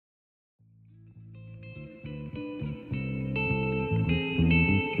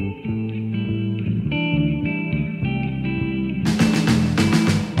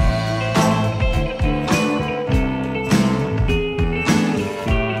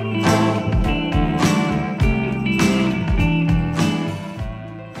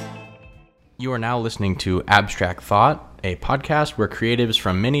You are now listening to Abstract Thought, a podcast where creatives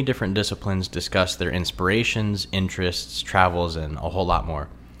from many different disciplines discuss their inspirations, interests, travels, and a whole lot more.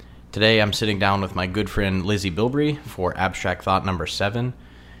 Today, I'm sitting down with my good friend Lizzie Bilbrey for Abstract Thought number 7.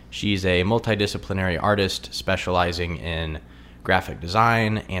 She's a multidisciplinary artist specializing in graphic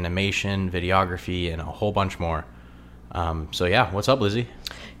design, animation, videography, and a whole bunch more. What's up, Lizzie?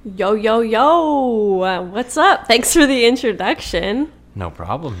 Yo, yo, yo. What's up? Thanks for the introduction. No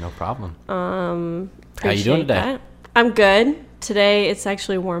problem. How you doing today? That. I'm good. Today, it's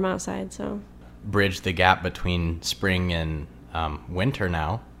actually warm outside, so. Bridge the gap between spring and winter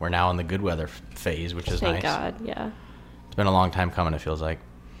now. We're now in the good weather phase, which is nice. Thank God, yeah. It's been a long time coming, it feels like.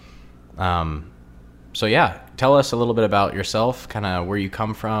 Tell us a little bit about yourself, kind of where you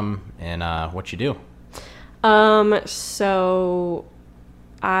come from and what you do. So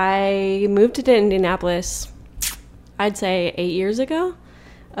I moved to Indianapolis, I'd say 8 years ago,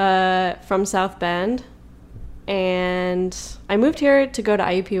 from South Bend. And I moved here to go to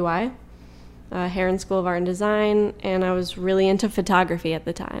IUPUI, Heron School of Art and Design, and I was really into photography at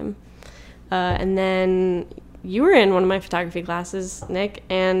the time. And then you were in one of my photography classes, Nick,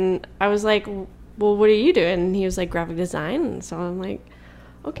 and I was like, well, what are you doing? And he was like, graphic design. And so I'm like,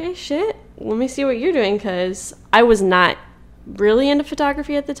 okay, shit, let me see what you're doing, because I was not really into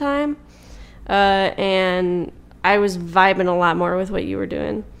photography at the time, and I was vibing a lot more with what you were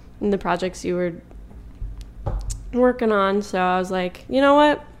doing and the projects you were working on. So I was like, you know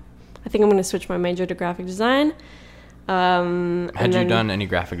what? I think I'm going to switch my major to graphic design. Had you done any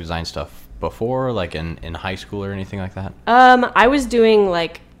graphic design stuff before, like in high school or anything like that? I was doing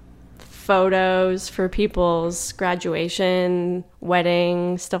like photos for people's graduation,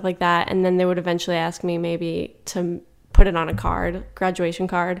 wedding, stuff like that. And then they would eventually ask me maybe to put it on a card, graduation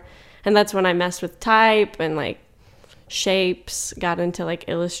card. And that's when I messed with type and like shapes, got into like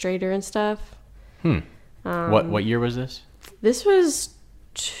Illustrator and stuff. What year was this? This was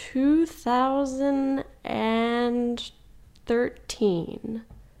 2013.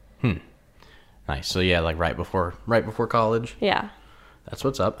 Nice. So yeah, like right before college. Yeah. That's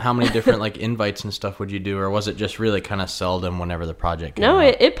what's up. How many different like invites and stuff would you do, or was it just really kind of seldom whenever the project came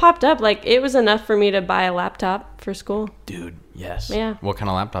out? It popped up. Like it was enough for me to buy a laptop for school. Dude, yes. Yeah. What kind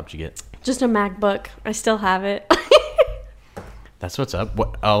of laptop did you get? Just a MacBook. I still have it. That's what's up.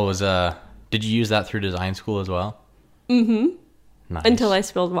 Did you use that through design school as well? Mm-hmm. Nice. Until I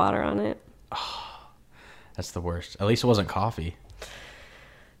spilled water on it. Oh, that's the worst. At least it wasn't coffee.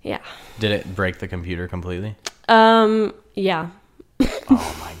 Yeah. Did it break the computer completely? Yeah.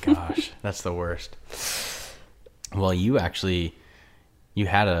 Oh my gosh. That's the worst. Well, you had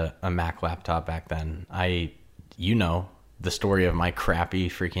a Mac laptop back then. The story of my crappy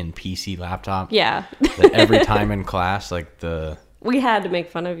freaking PC laptop. Yeah. That every time in class, we had to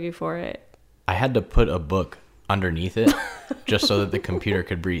make fun of you for it. I had to put a book underneath it just so that the computer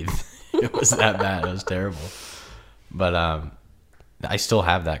could breathe. It was that bad. It was terrible. But I still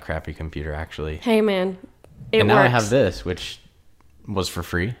have that crappy computer, actually. Hey, man. And now I have this, which was for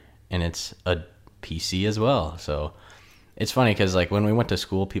free, and it's a PC as well. So it's funny because like when we went to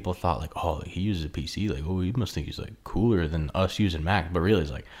school, people thought like, oh, he uses a PC, like, oh, he must think he's like cooler than us using Mac. But really, it's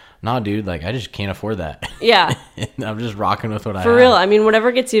like, nah, dude, like I just can't afford that. Yeah. I'm just rocking with what I have. For real. I mean,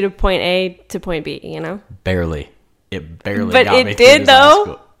 whatever gets you to point A to point B, you know? Barely. It barely but got it me did, though?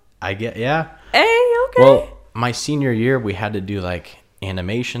 school. I get, yeah. Hey, okay. Well, my senior year, we had to do like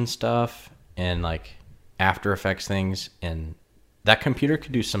animation stuff and like After Effects things, and that computer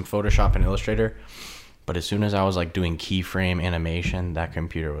could do some Photoshop and Illustrator. But as soon as I was like doing keyframe animation, that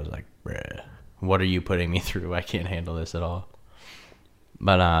computer was like, bruh, what are you putting me through? I can't handle this at all.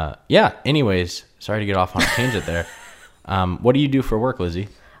 But anyways, sorry to get off on a tangent there. What do you do for work, Lizzie?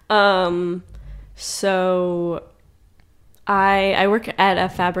 So I work at I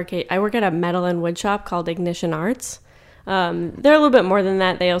work at a metal and wood shop called Ignition Arts. They're a little bit more than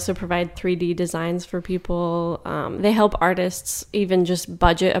that. They also provide 3D designs for people. They help artists even just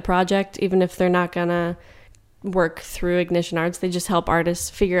budget a project, even if they're not gonna work through Ignition Arts. They just help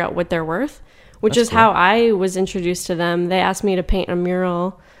artists figure out what they're worth, which is cool. How I was introduced to them. They asked me to paint a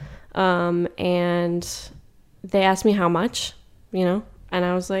mural, and they asked me how much, and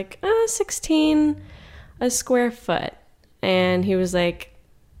I was like, 16 a square foot. And he was like,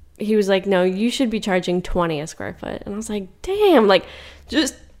 no, you should be charging 20 a square foot. And I was like, damn,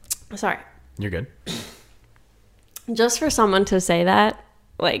 sorry. You're good. Just for someone to say that,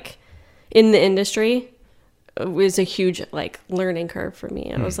 like, in the industry, was a huge, like, learning curve for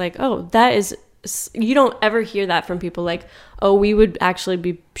me. I was like, oh, that is, you don't ever hear that from people, like, oh, we would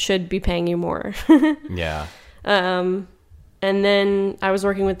actually should be paying you more. Yeah. And then I was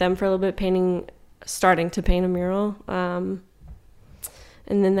working with them for a little bit, starting to paint a mural. And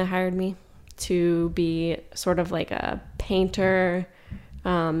then they hired me to be sort of like a painter.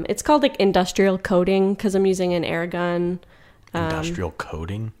 It's called like industrial coating because I'm using an air gun. Industrial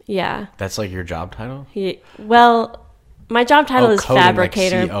coating? Yeah. That's like your job title? Well, my job title is coating,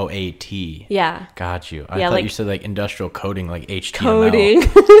 fabricator. like COAT. Yeah. Got you. I thought like you said like industrial coding, like HTML. coding.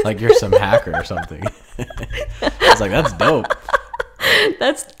 Like you're some hacker or something. I was like, that's dope.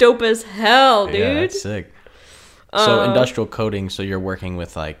 That's dope as hell, dude. Yeah, that's sick. So industrial coating, so you're working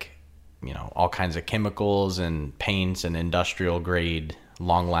with like, you know, all kinds of chemicals and paints and industrial grade,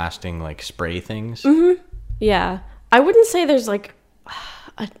 long lasting like spray things. Mm-hmm. Yeah. I wouldn't say there's like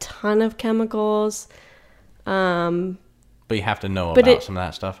a ton of chemicals. But you have to know about some of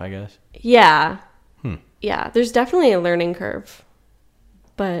that stuff, I guess. Yeah. Yeah, there's definitely a learning curve.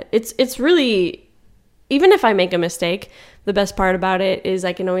 But it's really, even if I make a mistake, the best part about it is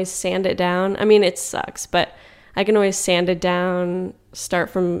I can always sand it down. I mean, it sucks, but I can always sand it down, start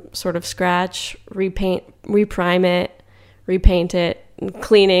from sort of scratch, reprime it, repaint it,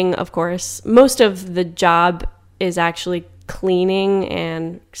 cleaning, of course. Most of the job is actually cleaning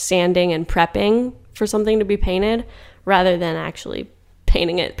and sanding and prepping for something to be painted rather than actually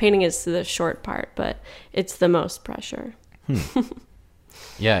painting it. Painting is the short part, but it's the most pressure.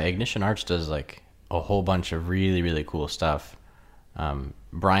 Yeah, Ignition Arts does like a whole bunch of really, really cool stuff.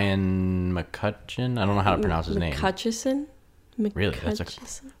 Brian McCutcheon, I don't know how to pronounce his name. McCutcheon? Really?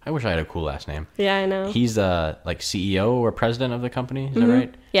 I wish I had a cool last name. Yeah, I know. He's like CEO or president of the company, is that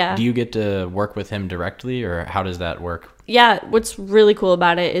right? Yeah. Do you get to work with him directly, or how does that work? Yeah, what's really cool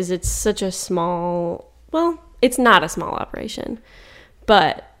about it is it's such a small, well, it's not a small operation,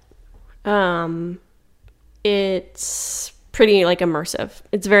 but it's pretty like immersive.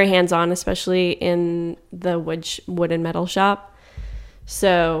 It's very hands-on, especially in the wood and metal shop.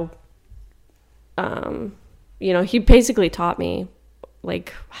 So, you know, he basically taught me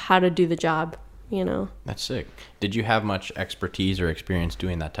like how to do the job, you know. That's sick. Did you have much expertise or experience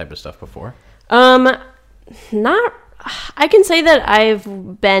doing that type of stuff before? Not, I can say that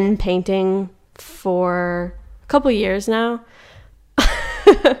I've been painting for a couple years now.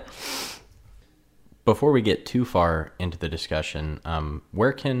 Before we get too far into the discussion,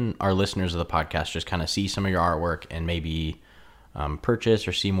 where can our listeners of the podcast just kind of see some of your artwork and maybe purchase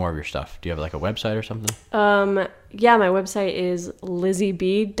or see more of your stuff? Do you have like a website or something? Yeah, my website is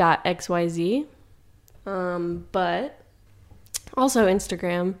lizzyb.xyz. But also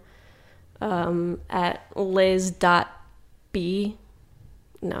Instagram at liz.b.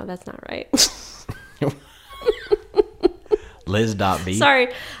 No, that's not right. Liz.b. Sorry.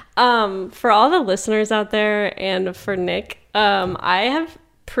 For all the listeners out there and for Nick, I have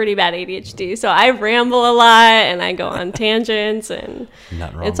pretty bad ADHD, so I ramble a lot and I go on tangents and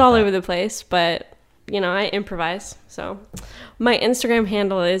it's all over the place, but you know, I improvise. So my Instagram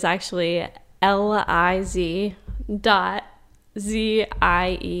handle is actually liz.zie_b.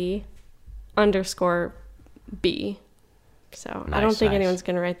 So nice, I don't think anyone's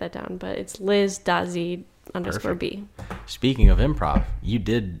going to write that down, but it's liz.z_b. Speaking of improv, you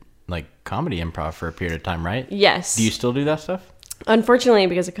did like comedy improv for a period of time, right? Yes. Do you still do that stuff? Unfortunately,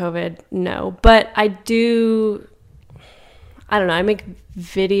 because of COVID, no. But I do, I don't know, I make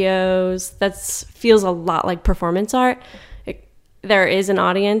videos. That feels a lot like performance art. There is an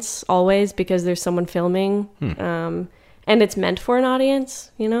audience always because there's someone filming. And it's meant for an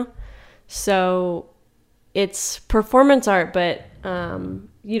audience, you know? So it's performance art, but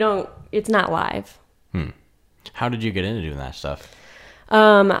it's not live. How did you get into doing that stuff?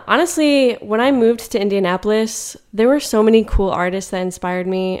 Honestly, when I moved to Indianapolis, there were so many cool artists that inspired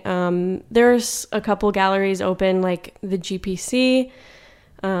me. There's a couple galleries open, like the GPC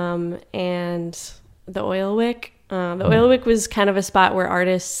and the Oil Wick. The Oil Wick was kind of a spot where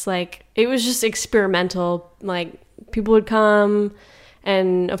artists, like, it was just experimental. Like, people would come,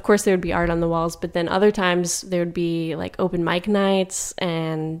 and of course there would be art on the walls, but then other times there would be like open mic nights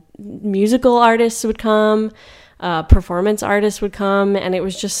and musical artists would come. Performance artists would come, and it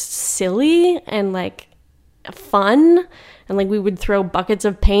was just silly and like fun, and like we would throw buckets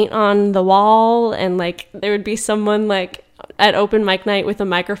of paint on the wall, and like there would be someone like at open mic night with a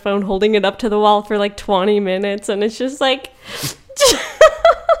microphone holding it up to the wall for like 20 minutes, and it's just like it's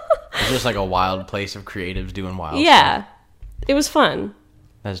just like a wild place of creatives doing wild stuff. It was fun.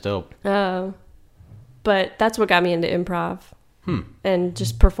 That's dope. But that's what got me into improv and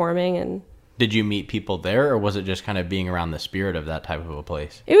just performing. And did you meet people there, or was it just kind of being around the spirit of that type of a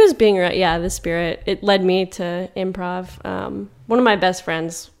place? It was being around, the spirit. It led me to improv. One of my best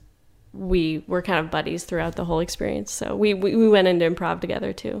friends we were kind of buddies throughout the whole experience. So we went into improv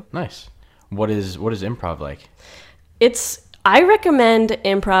together too. Nice. What is improv like? I recommend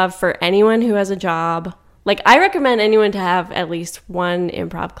improv for anyone who has a job. Like, I recommend anyone to have at least one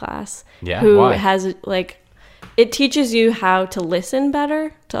improv class. Yeah, who why? has, like, it teaches you how to listen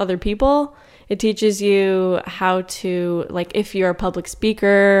better to other people. It teaches you how to, like, if you're a public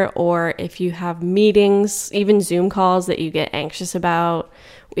speaker or if you have meetings, even Zoom calls that you get anxious about,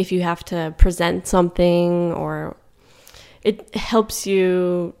 if you have to present something, or it helps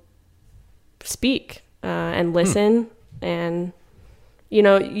you speak and listen. And, you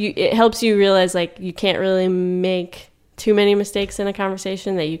know, it helps you realize, like, you can't really make too many mistakes in a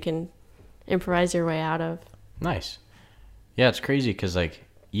conversation that you can improvise your way out of. Nice. Yeah, it's crazy because, like,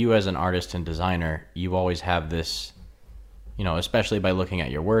 you as an artist and designer, you always have this, you know, especially by looking at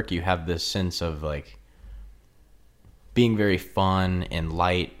your work, you have this sense of, like, being very fun and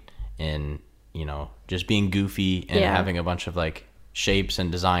light and, you know, just being goofy and having a bunch of, like, shapes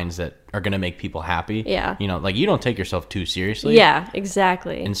and designs that are going to make people happy. Yeah. You know, like, you don't take yourself too seriously. Yeah,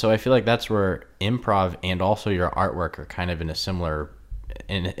 exactly. And so I feel like that's where improv and also your artwork are kind of in a similar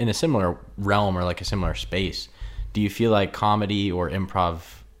realm, or like a similar space. Do you feel like comedy or improv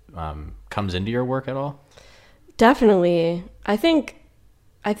comes into your work at all? Definitely. I think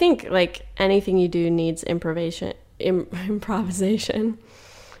like anything you do needs improvisation.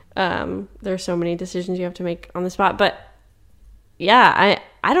 There's so many decisions you have to make on the spot, but yeah,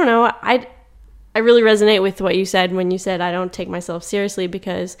 I don't know. I really resonate with what you said when you said I don't take myself seriously,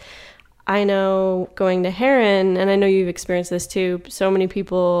 because I know going to Heron, and I know you've experienced this too, so many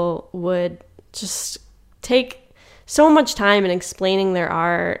people would just take so much time in explaining their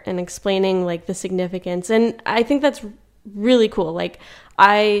art and explaining, like, the significance. And I think that's really cool. Like,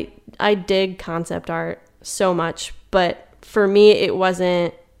 I dig concept art so much, but for me, it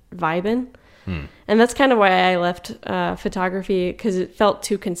wasn't vibing. And that's kind of why I left photography, because it felt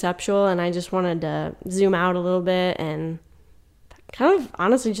too conceptual, and I just wanted to zoom out a little bit and kind of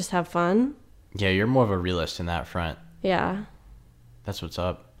honestly just have fun. Yeah, you're more of a realist in that front. Yeah. That's what's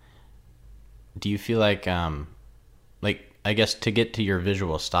up. Do you feel like, I guess to get to your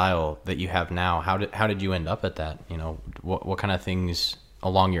visual style that you have now, how did you end up at that? You know, what kind of things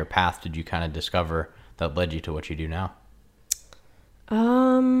along your path did you kind of discover that led you to what you do now?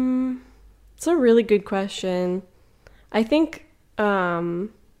 It's a really good question. I think, that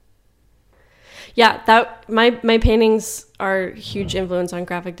my paintings are a huge influence on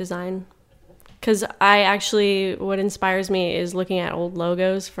graphic design, because what inspires me is looking at old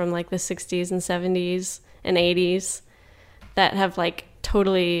logos from, like, the 60s and 70s and 80s that have, like,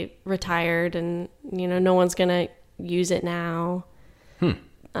 totally retired, and, you know, no one's gonna use it now.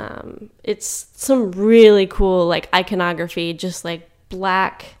 It's some really cool, like, iconography, just, like,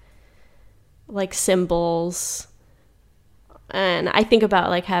 black, like, symbols. And I think about,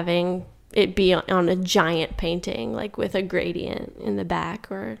 like, having it be on a giant painting, like, with a gradient in the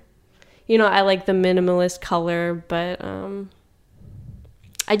back, or, you know, I like the minimalist color, but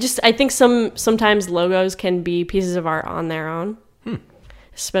I think sometimes logos can be pieces of art on their own,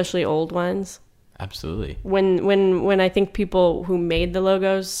 especially old ones. Absolutely. When I think people who made the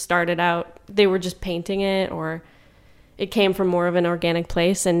logos started out, they were just painting it, or it came from more of an organic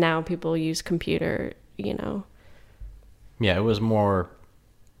place, and now people use computer, you know. Yeah, it was more,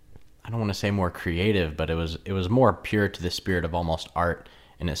 I don't want to say more creative, but it was more pure to the spirit of almost art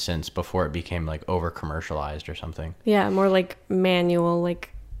in a sense before it became, like, over commercialized or something. Yeah, more like manual,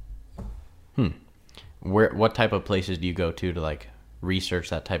 like. What type of places do you go to like research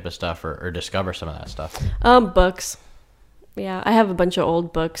that type of stuff, or discover some of that stuff? Books. Yeah, I have a bunch of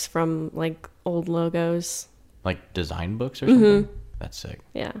old books from, like, old logos. Like design books or something? That's sick.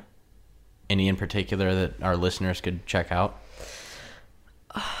 Yeah. Any in particular that our listeners could check out?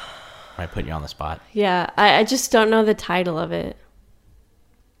 I put you on the spot. Yeah, I just don't know the title of it.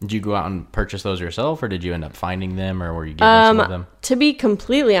 Did you go out and purchase those yourself, or did you end up finding them, or were you given some of them? To be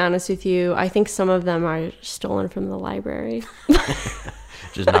completely honest with you, I think some of them are stolen from the library.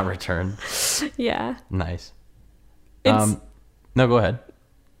 Just not returned? Yeah. Nice. No, go ahead.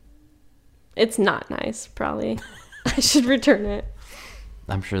 It's not nice, probably. I should return it.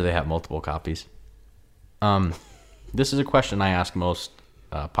 I'm sure they have multiple copies. This is a question I ask most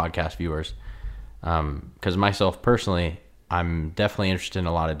podcast viewers, because myself personally, I'm definitely interested in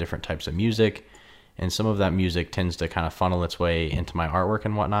a lot of different types of music, and some of that music tends to kind of funnel its way into my artwork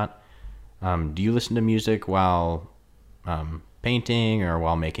and whatnot. Do you listen to music while painting or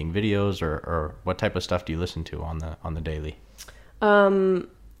while making videos, or what type of stuff do you listen to on the daily?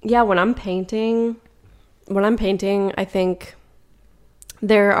 Yeah, when I'm painting, I think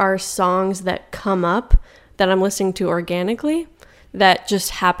there are songs that come up that I'm listening to organically that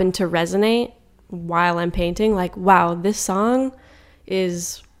just happen to resonate while I'm painting. Like, wow, this song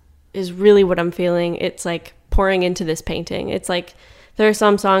is really what I'm feeling. It's like pouring into this painting. It's like there are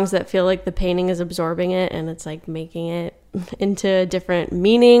some songs that feel like the painting is absorbing it and it's like making it into a different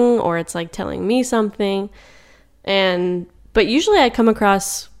meaning, or it's like telling me something. But usually I come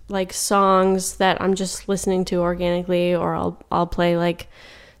across like songs that I'm just listening to organically, or I'll play like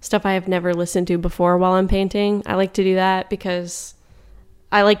stuff I have never listened to before while I'm painting. I like to do that because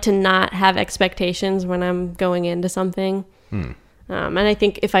I like to not have expectations when I'm going into something. And I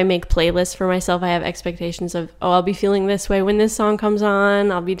think if I make playlists for myself, I have expectations of, I'll be feeling this way when this song comes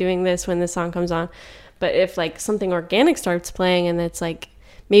on. I'll be doing this when this song comes on. But if like something organic starts playing and it's like,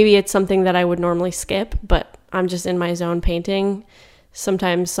 maybe it's something that I would normally skip, but I'm just in my zone painting.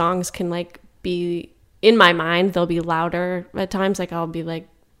 Sometimes songs can like be in my mind. They'll be louder at times. Like I'll be like,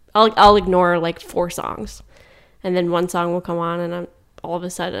 I'll ignore like 4 songs, and then one song will come on, and I'm all of a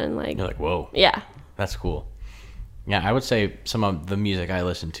sudden like, you're like, whoa, yeah, that's cool. Yeah, I would say some of the music I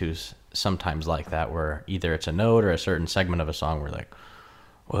listen to is sometimes like that, where either it's a note or a certain segment of a song where like,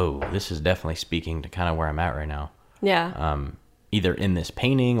 whoa, this is definitely speaking to kind of where I'm at right now. Yeah. Either in this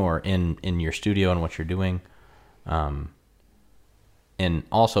painting or in your studio and what you're doing. And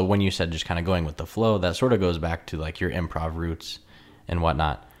also when you said just kind of going with the flow, that sort of goes back to like your improv roots and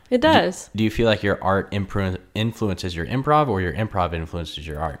whatnot. It does. Do you feel like your art influences your improv, or your improv influences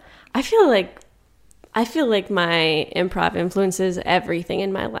your art? I feel like my improv influences everything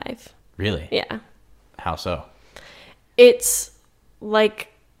in my life. Really? Yeah. How so? It's like,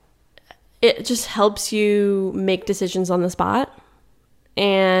 it just helps you make decisions on the spot.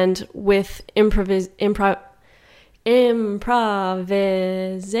 And with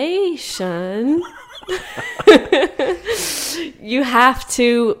improvisation, you have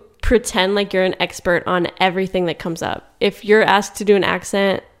to pretend like you're an expert on everything that comes up. If you're asked to do an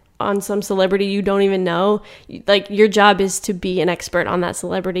accent on some celebrity you don't even know, like your job is to be an expert on that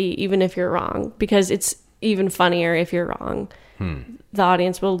celebrity, even if you're wrong, because it's even funnier if you're wrong. The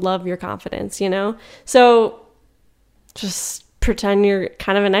audience will love your confidence, you know? So just pretend you're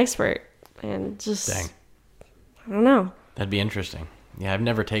kind of an expert and just, Dang. I don't know. That'd be interesting. Yeah, I've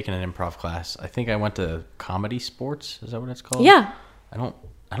never taken an improv class. I think I went to Comedy Sports. Is that what it's called? Yeah. I don't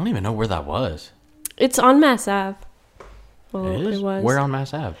even know where that was. It's on Mass Ave. Well, It is? it was. Where on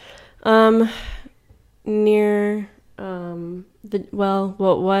Mass Ave? Near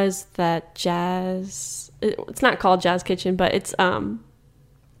what was that jazz? It's not called Jazz Kitchen, but it's a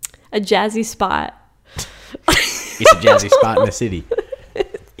jazzy spot. It's a jazzy spot in the city.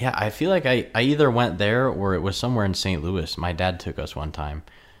 Yeah, I feel like I either went there or it was somewhere in St. Louis. My dad took us one time,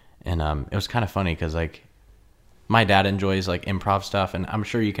 and it was kind of funny because like my dad enjoys like improv stuff, and I'm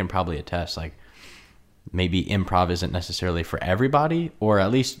sure you can probably attest, like maybe improv isn't necessarily for everybody, or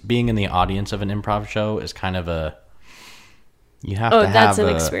at least being in the audience of an improv show is kind of a, you have to have that's an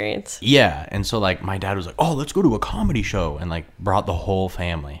experience. Yeah, and so like my dad was like, "Oh, let's go to a comedy show," and like brought the whole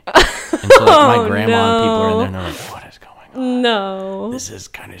family. And so like my grandma and people are in there, and they're like, "What is going on? No, This is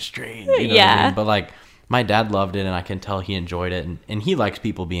kind of strange." You know what I mean? But like my dad loved it, and I can tell he enjoyed it, and he likes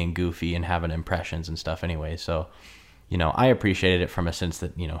people being goofy and having impressions and stuff anyway. So, you know, I appreciated it from a sense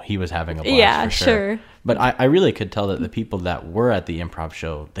that, you know, he was having a blast. Yeah, for sure. But I really could tell that the people that were at the improv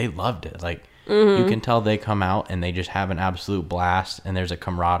show, they loved it. Like, you can tell they come out and they just have an absolute blast, and there's a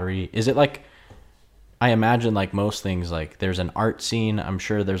camaraderie. Is it like, I imagine like most things, like there's an art scene. I'm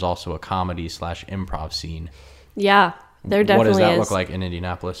sure there's also a comedy / improv scene. Yeah, there definitely is. What does that look like in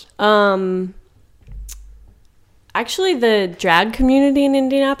Indianapolis? Actually, the drag community in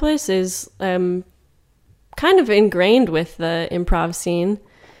Indianapolis is kind of ingrained with the improv scene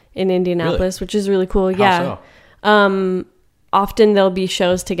in Indianapolis, Really? Which is really cool. How Yeah. so? Often there'll be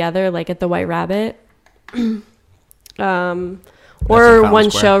shows together, like at the White Rabbit, or Fountain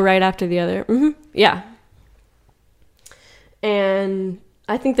one Square? show right after the other. Yeah. And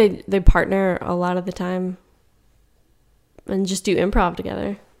I think they partner a lot of the time and just do improv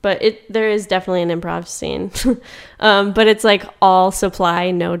together. But there is definitely an improv scene. But it's like all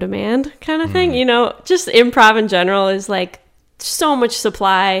supply, no demand kind of thing. You know, just improv in general is like so much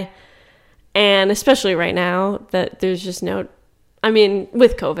supply. And especially right now that there's just no, I mean,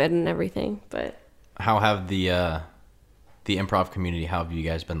 with COVID and everything. But How have the improv community, how have you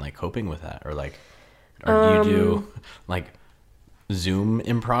guys been like coping with that? Or like, or do you do like Zoom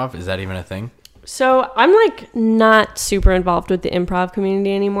improv? Is that even a thing? So I'm like not super involved with the improv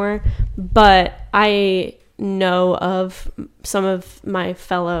community anymore, but I know of some of my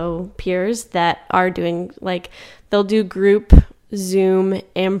fellow peers that are doing like, they'll do group Zoom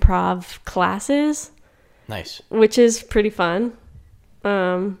improv classes, Nice. which is pretty fun.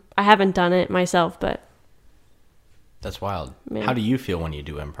 I haven't done it myself, but That's wild. Man. How do you feel when you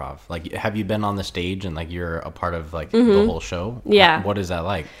do improv? Like, have you been on the stage and like you're a part of like the whole show? Yeah. What is that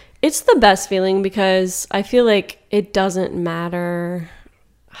like? it's the best feeling because I feel like it doesn't matter.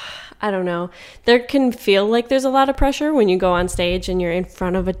 I don't know. There can feel like there's a lot of pressure when you go on stage and you're in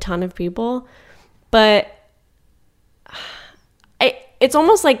front of a ton of people, but it's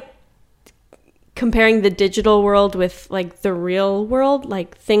almost like comparing the digital world with like the real world,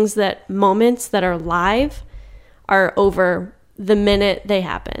 like moments that are live are over the minute they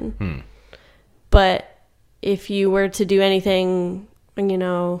happen. But if you were to do anything,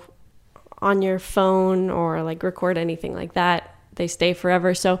 on your phone or like record anything like that, they stay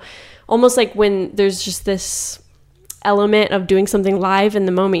forever. So almost like when there's just this element of doing something live, and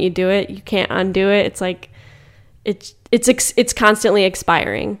the moment you do it, you can't undo it. It's like it's constantly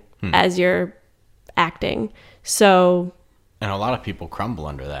expiring as you're acting. So, and a lot of people crumble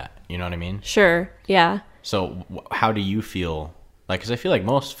under that. You know what I mean? Sure. Yeah. So how do you feel? Like, because I feel like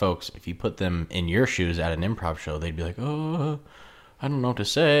most folks, if you put them in your shoes at an improv show, they'd be like, oh, I don't know what to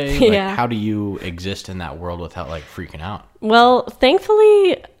say. Like, Yeah. how do you exist in that world without like freaking out? Well,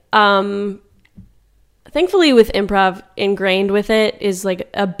 thankfully with improv, ingrained with it is like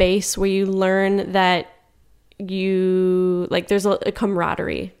a base where you learn that there's a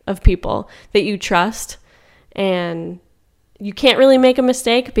camaraderie of people that you trust, and you can't really make a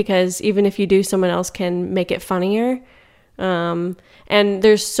mistake because even if you do, someone else can make it funnier. And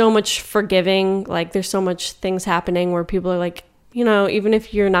there's so much forgiving, like there's so much things happening where people are like, even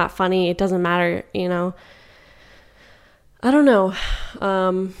if you're not funny, it doesn't matter, I don't know.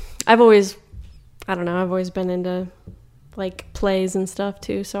 I've always been into like plays and stuff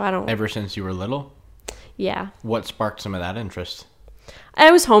too, so I don't. Ever since you were little? Yeah. What sparked some of that interest?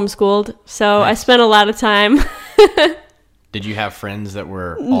 I was homeschooled, so I Nice. spent a lot of time. Did you have friends that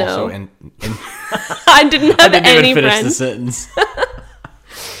were No. also in I didn't have I didn't any even finish the friends. sentence.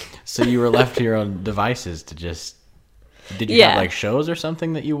 So you were left to your own devices to just... Did you Yeah. have like shows or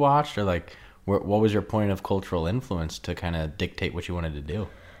something that you watched, or like what was your point of cultural influence to kind of dictate what you wanted to do?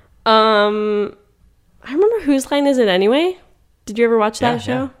 I remember Whose Line Is It Anyway? Did you ever watch that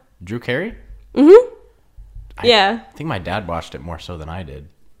show? Yeah. Drew Carey? Yeah. I think my dad watched it more so than I did.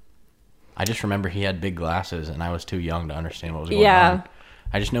 I just remember he had big glasses and I was too young to understand what was going Yeah. on.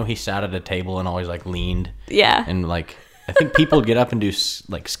 I just know he sat at a table and always like leaned Yeah. and like I think people would get up and do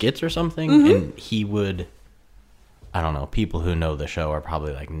like skits or something, and he would. I don't know. People who know the show are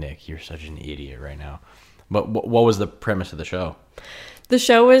probably like, Nick, you're such an idiot right now. But what was the premise of the show? The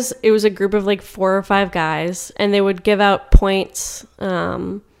show was a group of like 4 or 5 guys, and they would give out points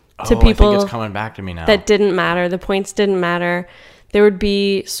to I think people it's coming back to me now. that didn't matter. The points didn't matter. There would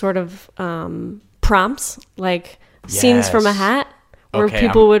be sort of prompts, like scenes from a Yes. hat, where Okay,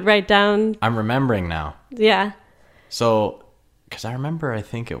 people would write down. I'm remembering now. Yeah. So, because I remember, I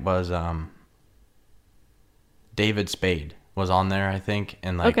think it was David Spade was on there, I think,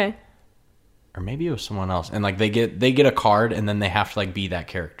 and like, Okay. or maybe it was someone else, and like they get a card, and then they have to like be that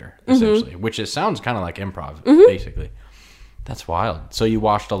character essentially, which sounds kind of like improv, basically. That's wild. So you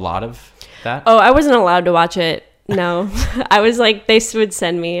watched a lot of that? Oh, I wasn't allowed to watch it. No. I was like, they would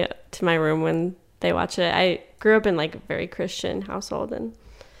send me to my room when they watch it. I grew up in like a very Christian household, and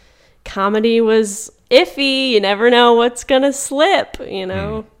comedy was iffy. You never know what's going to slip,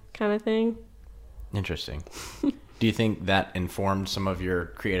 kind of thing. Interesting. Do you think that informed some of your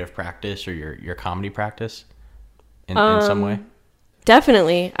creative practice or your comedy practice in some way?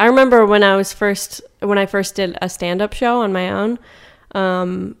 Definitely. I remember when I first did a stand-up show on my own,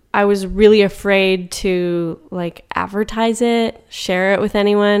 I was really afraid to like advertise it, share it with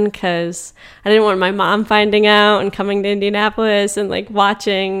anyone, because I didn't want my mom finding out and coming to Indianapolis and like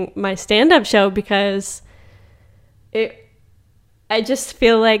watching my stand-up show, because I just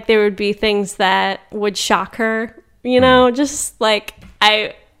feel like there would be things that would shock her, just like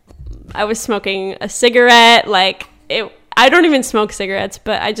I was smoking a cigarette, like I don't even smoke cigarettes,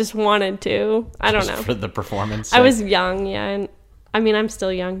 but I just wanted to. I don't Just know. for the performance. I was young, yeah, and I mean I'm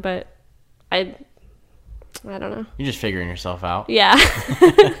still young, but I don't know. You're just figuring yourself out. Yeah.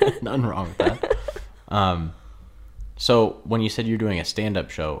 Nothing wrong with that. So when you said you're doing a stand-up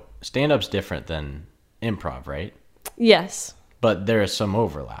show, stand-up's different than improv, right? Yes. But there is some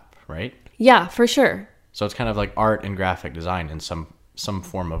overlap, right? Yeah, for sure. So it's kind of like art and graphic design in some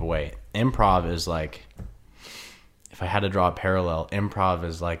form of way. Improv is like, if I had to draw a parallel, improv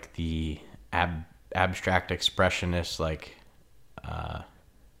is like the abstract expressionist, like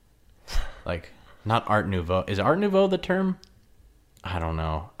not Art Nouveau. Is Art Nouveau the term? I don't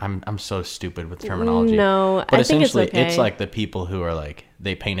know. I'm so stupid with terminology. No, but I think it's essentially, okay. it's like the people who are like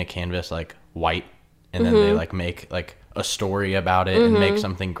they paint a canvas like white, and then they like make like a story about it and make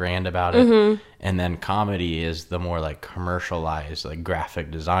something grand about it. And then comedy is the more like commercialized, like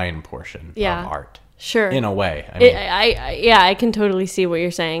graphic design portion Yeah. of art. Sure. In a way, I mean, I can totally see what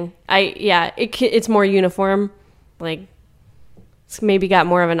you're saying. It's more uniform, like it's maybe got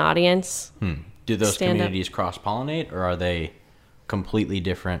more of an audience. do those stand-up. communities cross pollinate, or are they completely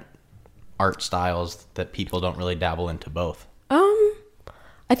different art styles that people don't really dabble into both?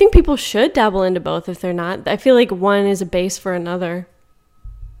 I think people should dabble into both if they're not. I feel like one is a base for another.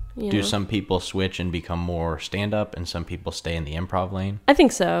 Do some people switch and become more stand-up, and some people stay in the improv lane? I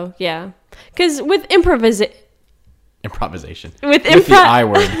think so, yeah. Because with Improvisation. With the I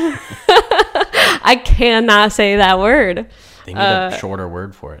word. I cannot say that word. They need a shorter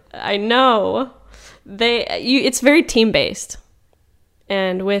word for it. I know. It's very team-based.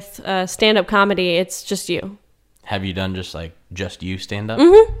 And with stand-up comedy, it's just you. Have you done just you stand-up?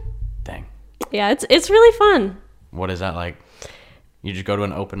 Mm-hmm. Dang. Yeah, it's really fun. What is that like? You just go to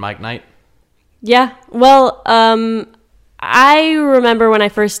an open mic night? Yeah. Well, I remember when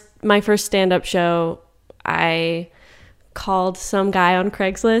my first stand-up show, I called some guy on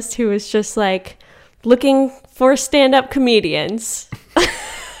Craigslist who was just like looking for stand-up comedians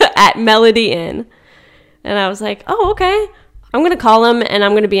at Melody Inn. And I was like, oh, okay. I'm going to call him and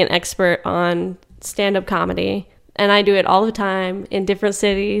I'm going to be an expert on stand-up comedy. And I do it all the time in different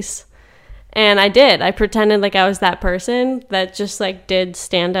cities. And I did. I pretended like I was that person that just like did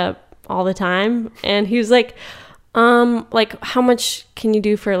stand up all the time. And he was like how much can you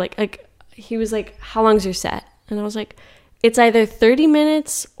do for like he was like, how long's your set? And I was like, it's either 30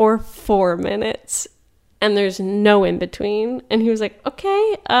 minutes or 4 minutes. And there's no in between. And he was like,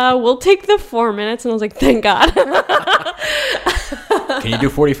 okay, we'll take the 4 minutes. And I was like, thank God. Can you do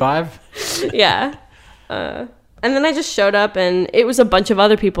 45? Yeah. And then I just showed up, and it was a bunch of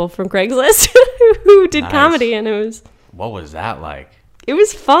other people from Craigslist who did Nice. Comedy, and What was that like? it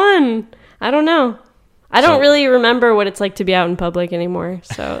was fun. I don't know. I don't really remember what it's like to be out in public anymore.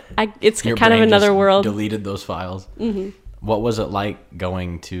 So it's Your kind of brain another just world. Deleted those files. Mm-hmm. What was it like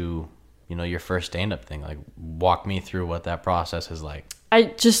going to, your first stand-up thing? Like, walk me through what that process is like.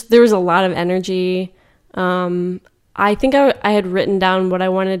 There was a lot of energy. I think I had written down what I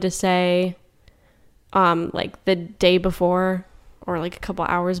wanted to say, like the day before or like a couple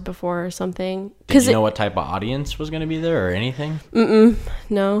hours before or something. Did you know what type of audience was going to be there or anything?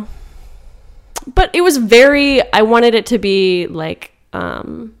 No. But it was I wanted it to be like,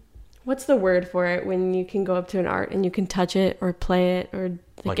 what's the word for it when you can go up to an art and you can touch it or play it or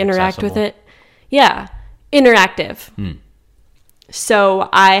like interact accessible. with it? Yeah, interactive. So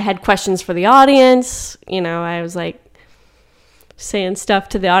I had questions for the audience. I was like saying stuff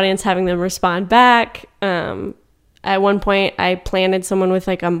to the audience, having them respond back. At one point, I planted someone with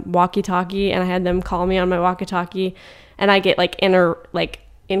like a walkie-talkie, and I had them call me on my walkie-talkie, and I get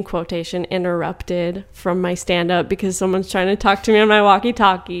in quotation, interrupted from my stand-up because someone's trying to talk to me on my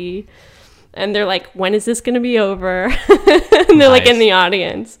walkie-talkie. And they're like, when is this going to be over? And they're like in the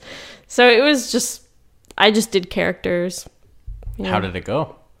audience. So it was I just did characters. How did it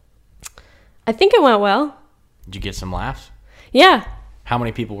go? I think it went well. Did you get some laughs? Yeah. How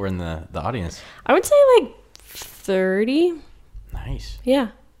many people were in the audience? I would say like 30. Nice. Yeah.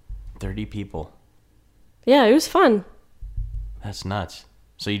 30 people. Yeah, it was fun. That's nuts.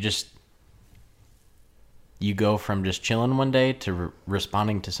 So you go from just chilling one day to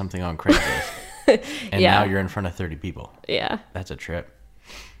responding to something on Craigslist. And Yeah. now you're in front of 30 people. Yeah. That's a trip.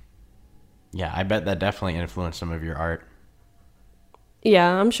 Yeah, I bet that definitely influenced some of your art. Yeah,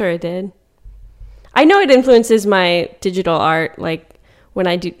 I'm sure it did. I know it influences my digital art, like when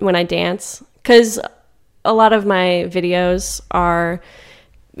I dance, because a lot of my videos are,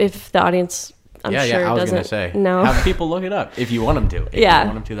 if the audience, I'm sure I was doesn't gonna say, know. have people look it up if you want them to. If you Yeah.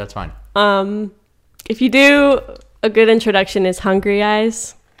 don't want them to, that's fine. If you do, a good introduction is Hungry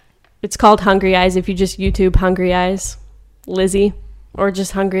Eyes. It's called Hungry Eyes if you just YouTube Hungry Eyes, Lizzie, or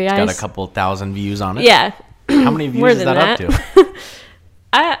just Hungry Eyes. Got a couple thousand views on it. Yeah. How many views More is than that up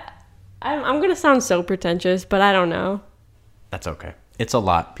that. to? I'm gonna sound so pretentious, but I don't know. That's okay. It's a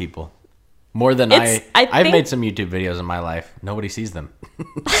lot, people. More than I've I've made some YouTube videos in my life. Nobody sees them.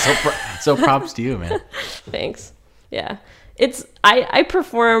 So props to you, man. Thanks. Yeah. I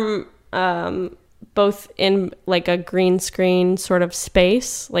perform both in like a green screen sort of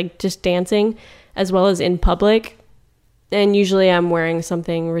space, like just dancing, as well as in public. And usually I'm wearing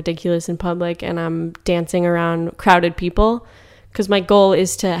something ridiculous in public and I'm dancing around crowded people because my goal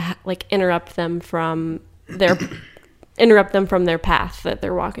is to interrupt them from their interrupt them from their path that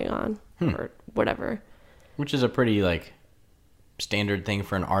they're walking on or whatever. Which is a pretty like standard thing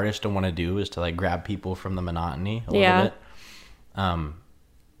for an artist to want to do, is to like grab people from the monotony a little bit.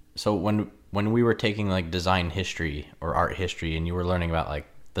 So when we were taking like design history or art history and you were learning about like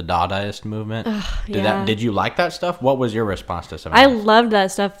the Dadaist movement, did you like that stuff? What was your response to some of I that? loved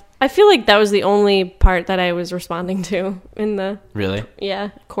that stuff. I feel like that was the only part that I was responding to in the Really?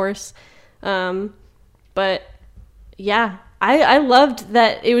 course. But yeah, I loved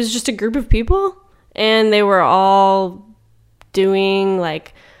that it was just a group of people and they were all doing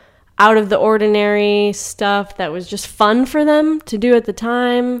like out of the ordinary stuff that was just fun for them to do at the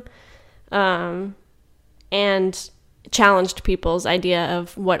time, and challenged people's idea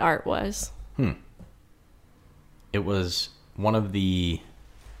of what art was. It was one of the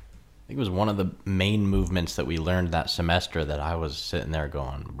main movements that we learned that semester that I was sitting there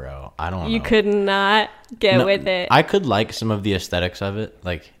going, bro, I don't know. You could not get with it. I could like some of the aesthetics of it,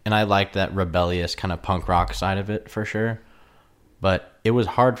 like, and I liked that rebellious kind of punk rock side of it for sure. But it was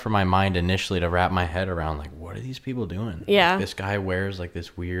hard for my mind initially to wrap my head around, like, what are these people doing? Yeah. Like, this guy wears like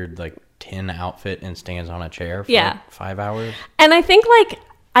this weird like tin outfit and stands on a chair for Yeah. like 5 hours. And I think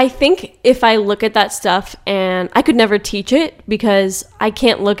if I look at that stuff, and I could never teach it because I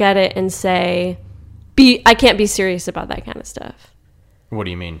can't look at it and say, I can't be serious about that kind of stuff. What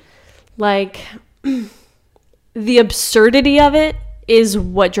do you mean? Like, the absurdity of it is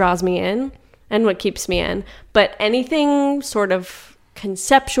what draws me in and what keeps me in. But anything sort of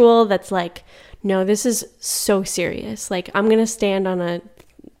conceptual that's like, no, this is so serious. Like, I'm going to stand on a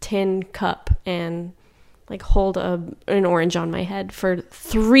tin cup and like hold an orange on my head for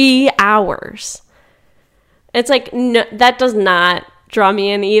 3 hours. It's like, no, that does not draw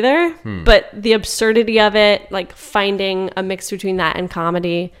me in either. But the absurdity of it, like finding a mix between that and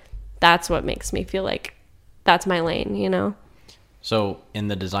comedy, that's what makes me feel like that's my lane, you know? So in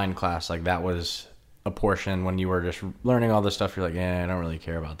the design class, like that was a portion when you were just learning all this stuff, you're like, I don't really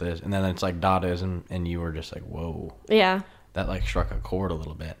care about this. And then it's like Dadaism and you were just like, whoa. Yeah. That like struck a chord a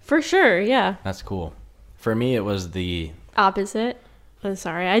little bit. For sure, yeah. That's cool. For me, it was the opposite. I'm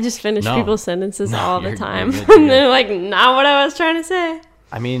sorry. I just finish No. people's sentences all the you're time. good, you're And they're good. like, not what I was trying to say.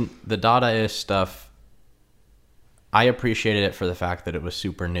 I mean, the Dadaist stuff, I appreciated it for the fact that it was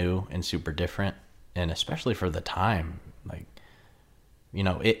super new and super different, and especially for the time. Like, you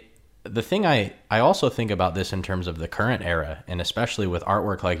know, the thing I also think about this in terms of the current era, and especially with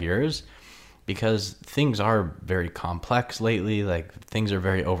artwork like yours, because things are very complex lately. Like, things are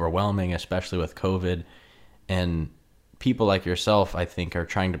very overwhelming, especially with COVID, and people like yourself, I think, are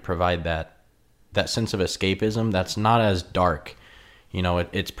trying to provide that sense of escapism that's not as dark. You know,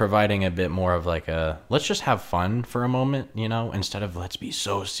 it's providing a bit more of like a, let's just have fun for a moment, you know, instead of let's be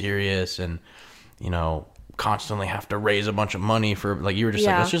so serious and, you know, constantly have to raise a bunch of money for, like, you were just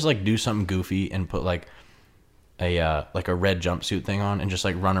like, let's just like do something goofy and put like a red jumpsuit thing on and just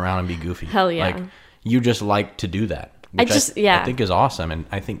like run around and be goofy. Hell yeah. Like, you just like to do that. Which I think is awesome. And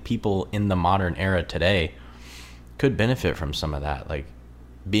I think people in the modern era today could benefit from some of that. Like,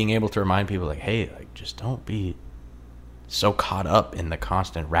 being able to remind people like, hey, like, just don't be so caught up in the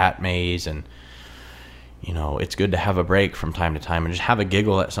constant rat maze, and, you know, it's good to have a break from time to time and just have a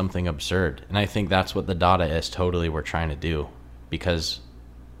giggle at something absurd. And I think that's what the Dadaists totally were trying to do, because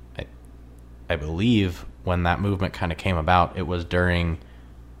I believe when that movement kind of came about, it was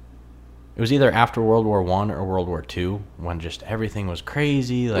either after World War I or World War II, when just everything was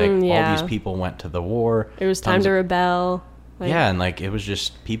crazy. Like, all these people went to the war. It was time to rebel. Like, yeah, and like it was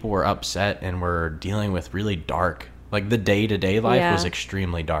just, people were upset and were dealing with really dark, like the day-to-day life was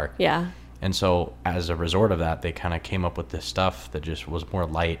extremely dark. Yeah. And so as a result of that, they kind of came up with this stuff that just was more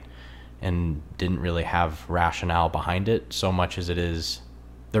light and didn't really have rationale behind it so much as it is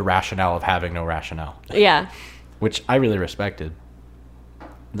the rationale of having no rationale. Yeah. Which I really respected.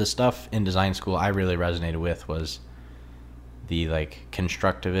 The stuff in design school I really resonated with was the like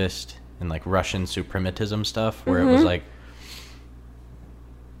constructivist and like Russian suprematism stuff, where it was like,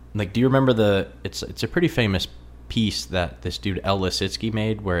 do you remember it's a pretty famous piece that this dude El Lissitzky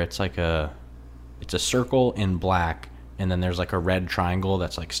made, where it's like it's a circle in black and then there's like a red triangle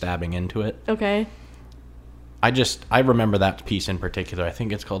that's like stabbing into it. Okay. I remember that piece in particular. I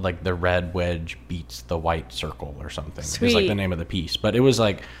think it's called like The Red Wedge Beats the White Circle or something. Sweet. It's like the name of the piece. But it was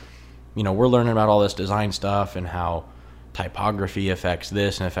like, you know, we're learning about all this design stuff and how typography affects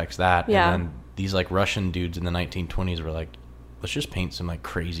this and affects that. Yeah. And then these like Russian dudes in the 1920s were like, let's just paint some like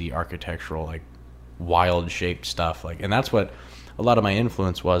crazy architectural, like wild shaped stuff. Like, and that's what a lot of my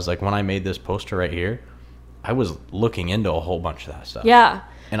influence was. Like, when I made this poster right here, I was looking into a whole bunch of that stuff. Yeah.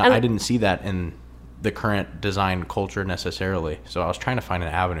 And I didn't see that in the current design culture necessarily. So I was trying to find an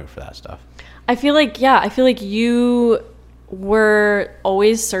avenue for that stuff. I feel like you were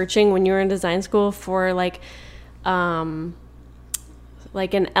always searching when you were in design school for like an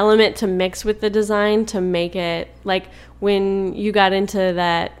element to mix with the design to make it, like when you got into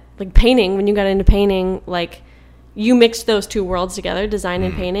that, like painting, like you mixed those two worlds together, design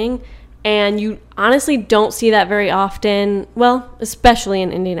and painting, and you honestly don't see that very often, well, especially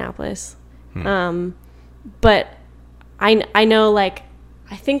in Indianapolis. But I know, like,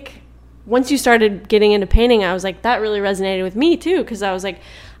 I think once you started getting into painting, I was like, that really resonated with me too, because I was like,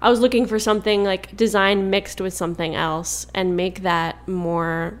 I was looking for something like design mixed with something else and make that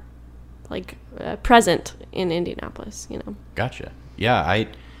more like present in Indianapolis, you know. Gotcha. Yeah,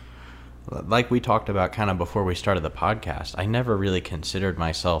 like we talked about kind of before we started the podcast, I never really considered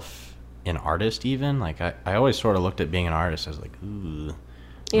myself an artist even. Like I always sort of looked at being an artist as like, ooh.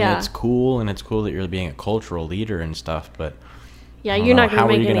 Yeah. I mean, it's cool, and it's cool that you're being a cultural leader and stuff, but yeah, you're not going to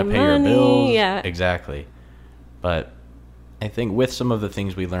make any money. How are you going to pay your bills? Yeah. Exactly. But I think with some of the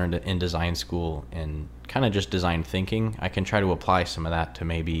things we learned in design school and kind of just design thinking, I can try to apply some of that to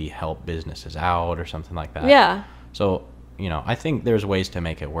maybe help businesses out or something like that. Yeah. So, you know, I think there's ways to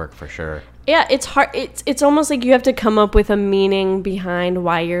make it work for sure. Yeah, it's hard. It's almost like you have to come up with a meaning behind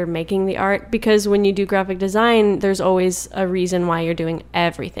why you're making the art, because when you do graphic design, there's always a reason why you're doing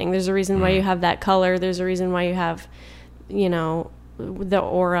everything. There's a reason why you have that color. There's a reason why you have, you know, the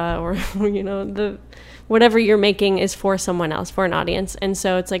aura, or, you know, the whatever you're making is for someone else, for an audience. And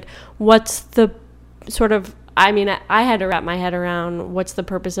so it's like, what's the sort of, I mean, I had to wrap my head around what's the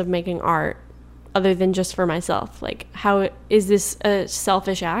purpose of making art other than just for myself. Like, how is this a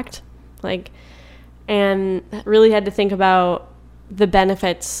selfish act? Like, and really had to think about the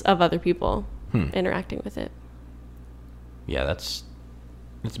benefits of other people interacting with it. Yeah, it's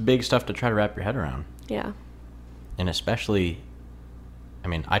big stuff to try to wrap your head around. Yeah. And especially, I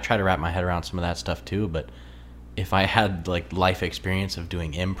mean, I try to wrap my head around some of that stuff too, but if I had like life experience of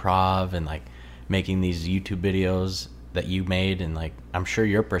doing improv and like making these YouTube videos that you made, and like I'm sure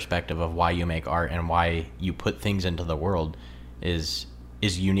your perspective of why you make art and why you put things into the world is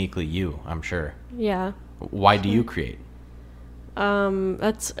uniquely you, I'm sure. Yeah. Why do you create?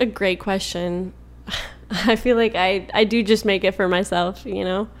 That's a great question. I feel like I do just make it for myself, you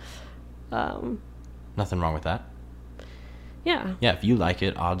know? Nothing wrong with that. Yeah. Yeah, if you like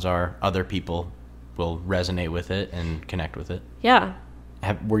it, odds are other people will resonate with it and connect with it. Yeah.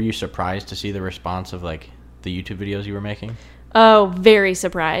 Were you surprised to see the response of like the YouTube videos you were making? Oh, very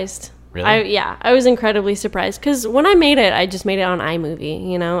surprised. Really? I was incredibly surprised, because when I made it, I just made it on iMovie,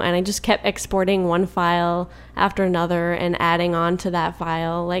 you know, and I just kept exporting one file after another and adding on to that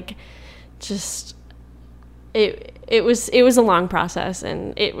file. Like, just it was a long process,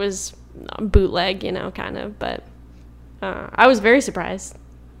 and it was bootleg, you know, kind of, but I was very surprised.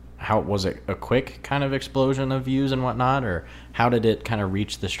 How was it? A quick kind of explosion of views and whatnot, or how did it kind of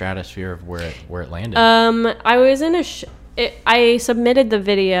reach the stratosphere of where it landed? I was in I submitted the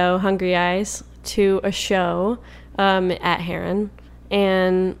video Hungry Eyes to a show at Heron,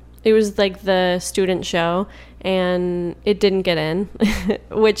 and it was like the student show, and it didn't get in,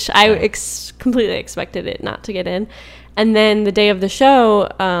 which I completely expected it not to get in. And then the day of the show,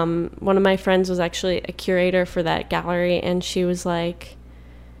 one of my friends was actually a curator for that gallery, and she was like,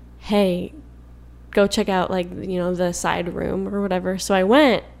 hey, go check out, like, you know, the side room or whatever. So I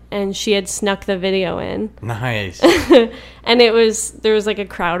went, and she had snuck the video in. Nice. And there was like a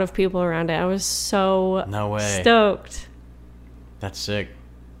crowd of people around it. I was so stoked. That's sick.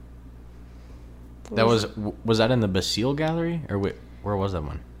 That was that in the Basile Gallery, or where was that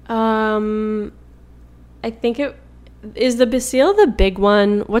one? I think it is the Basile, the big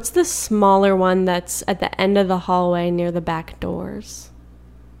one. What's the smaller one that's at the end of the hallway near the back doors?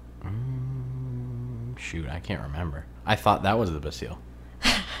 Shoot, I can't remember. I thought that was the Basile.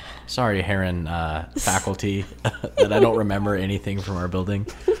 Sorry, Heron faculty, that I don't remember anything from our building.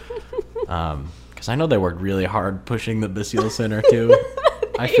 Because I know they worked really hard pushing the Basile Center too.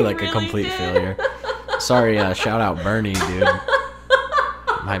 I feel like a complete failure. Sorry, shout out Bernie, dude.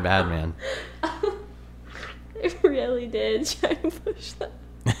 My bad, man. It really did try to push that.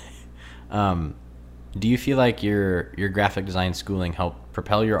 Do you feel like your graphic design schooling helped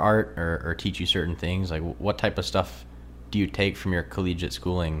propel your art or teach you certain things? Like, what type of stuff do you take from your collegiate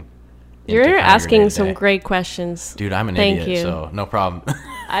schooling? You're asking some great questions. Dude, I'm an idiot, so no problem.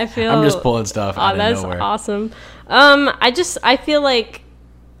 I feel I'm just pulling stuff out of nowhere. That's awesome. I feel like,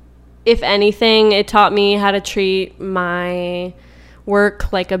 if anything, it taught me how to treat my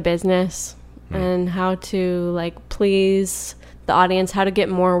work like a business and how to, like, please the audience, how to get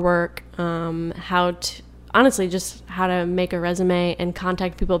more work. how to, honestly, just how to make a resume and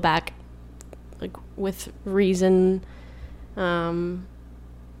contact people back, like, with reason.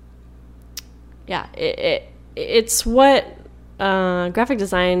 It's what graphic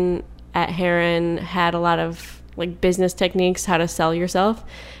design at Heron had a lot of, like, business techniques, how to sell yourself,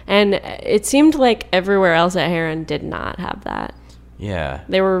 and it seemed like everywhere else at Heron did not have that. Yeah.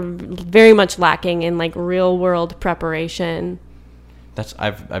 They were very much lacking in, like, real world preparation.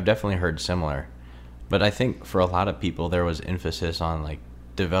 I've definitely heard similar, but I think for a lot of people there was emphasis on, like,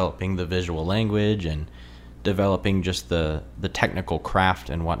 developing the visual language and developing just the technical craft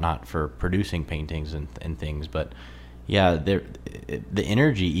and whatnot for producing paintings and things. But yeah, the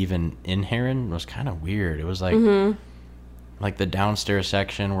energy even in Heron was kind of weird. It was like like the downstairs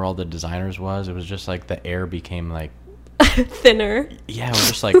section where all the designers was. It was just like the air became like thinner. Yeah, it was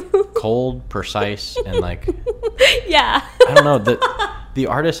just like cold, precise, and like yeah. I don't know, the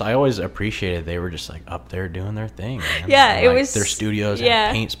artists I always appreciated, they were just like up there doing their thing, man. Yeah, and, it like, was their studios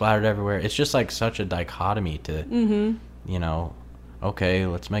had paint splattered everywhere. It's just like such a dichotomy to you know, okay,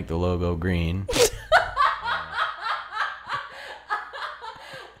 let's make the logo green.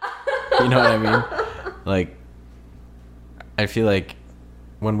 You know what I mean? Like, I feel like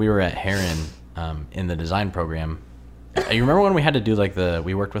when we were at Heron in the design program, you remember when we had to do like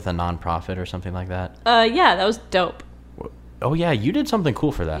we worked with a nonprofit or something like that? Yeah, that was dope. Oh yeah, you did something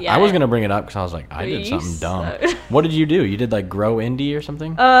cool for that. Yeah. I was gonna bring it up because I was like, I did something dumb. What did you do? You did like Grow Indie or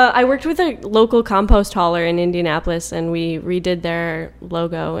something? I worked with a local compost hauler in Indianapolis, and we redid their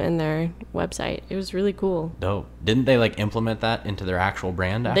logo and their website. It was really cool. Dope. Didn't they like implement that into their actual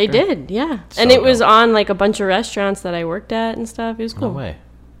brand after? They did, yeah. So and it was dope. on like a bunch of restaurants that I worked at and stuff. It was cool. No way.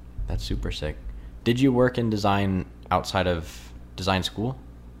 That's super sick. Did you work in design outside of design school?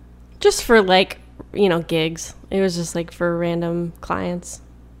 Just for, like, you know, gigs. It was just like for random clients.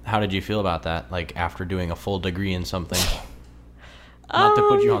 How did you feel about that? Like after doing a full degree in something? Not to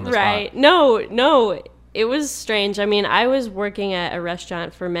put you on the right. spot. No. It was strange. I mean, I was working at a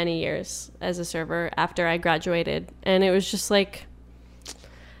restaurant for many years as a server after I graduated. And it was just like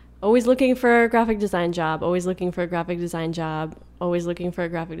always looking for a graphic design job, always looking for a graphic design job, always looking for a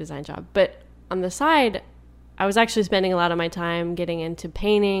graphic design job. But on the side, I was actually spending a lot of my time getting into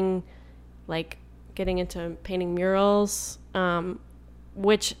painting, like getting into painting murals,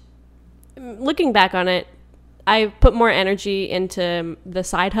 which, looking back on it, I put more energy into the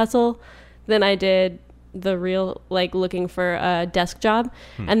side hustle than I did the real, like, looking for a desk job.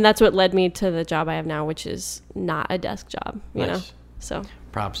 And that's what led me to the job I have now, which is not a desk job, you know? So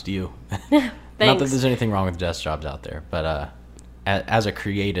props to you. thanks. Not that there's anything wrong with desk jobs out there, but as a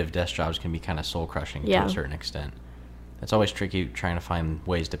creative, desk jobs can be kind of soul crushing to a certain extent. It's always tricky trying to find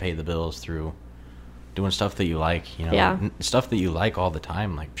ways to pay the bills through doing stuff that you like, you know, stuff that you like all the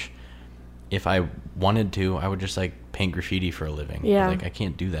time. Like, if I wanted to, I would just like paint graffiti for a living. Yeah. But, like, I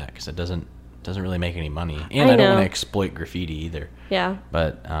can't do that because it doesn't really make any money, and I don't want to exploit graffiti either. Yeah.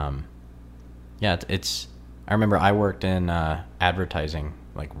 But yeah, it's. I remember I worked in advertising,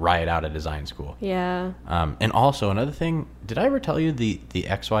 like right out of design school. Yeah. And also another thing, did I ever tell you the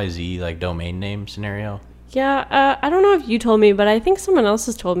XYZ like domain name scenario? Yeah, I don't know if you told me, but I think someone else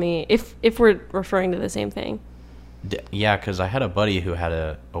has told me, if we're referring to the same thing. Yeah, because I had a buddy who had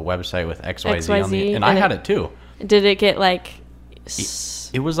a website with XYZ on the, and I had it too. Did it get like...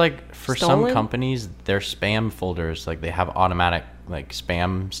 It was like, for stolen? some companies, their spam folders, like they have automatic like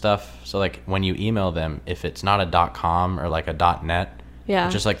spam stuff. So like when you email them, if it's not a .com or like a .net, it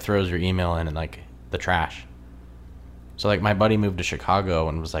just like throws your email in like the trash. So like my buddy moved to Chicago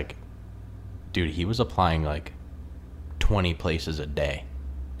and was like, dude, he was applying like 20 places a day,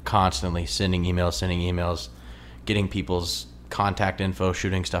 constantly sending emails, getting people's contact info,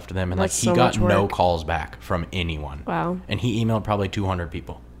 shooting stuff to them, and That's like he got so much no work. calls back from anyone. Wow. And he emailed probably 200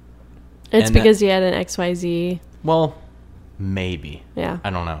 people. It's And because he had an XYZ. Well, maybe. Yeah. I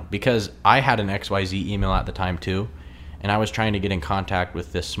don't know, because I had an XYZ email at the time too, and I was trying to get in contact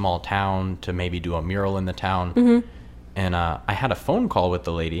with this small town to maybe do a mural in the town. And I had a phone call with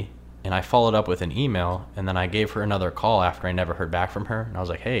the lady, and I followed up with an email, and then I gave her another call after I never heard back from her, and I was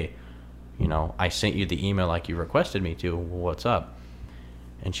like, hey, you know, I sent you the email like you requested me to. What's up?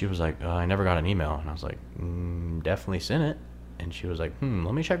 And she was like, I never got an email. And I was like, definitely sent it. And she was like,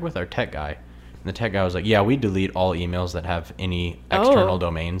 let me check with our tech guy. And the tech guy was like, yeah, we delete all emails that have any external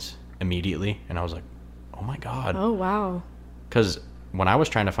domains immediately. And I was like, oh my God. Oh, wow. Because when I was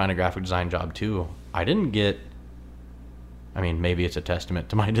trying to find a graphic design job too, I didn't get, I mean, maybe it's a testament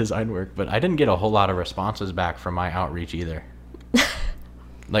to my design work, but I didn't get a whole lot of responses back from my outreach either.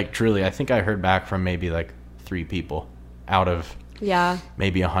 Like, truly, I think I heard back from maybe like 3 people out of Yeah.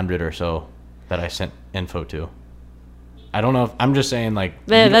 maybe 100 or so that I sent info to. I don't know if I'm just saying like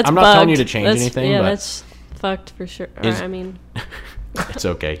That's I'm not bugged. telling you to change anything, Yeah, but that's fucked for sure. Is- I mean, it's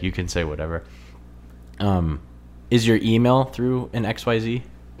okay. You can say whatever. Is your email through an XYZ?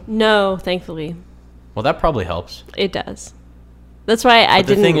 no, thankfully, Well, that probably helps. it does. That's why I But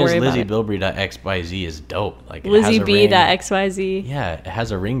the didn't thing is, worry about it. LizzieBilbury.xyz is dope. Like it has a ring. LizzieB.xyz. Yeah, it has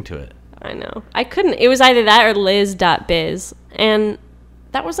a ring to it. I know. I couldn't. It was either that or Liz.biz. And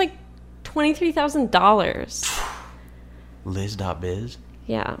that was like $23,000. Liz.biz?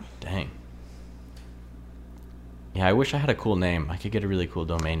 Yeah. Dang. Yeah, I wish I had a cool name. I could get a really cool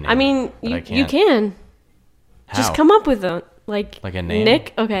domain name. I mean, but I you can't. can. How? Just come up with a, like Like a name?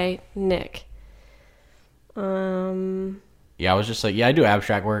 Nick? Okay, Nick. Yeah, I was just like, yeah, I do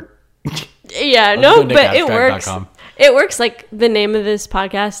abstract work. Yeah, Let's no, go but it works. nickabstract.com. It works like the name of this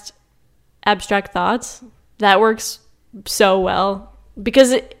podcast, Abstract Thoughts. That works so well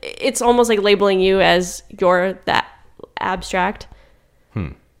because it's almost like labeling you as you're that abstract.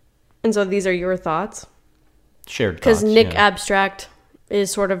 And so these are your thoughts. Shared Because thoughts, Nick yeah. Abstract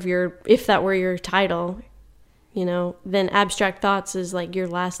is sort of your, if that were your title, you know, then Abstract Thoughts is like your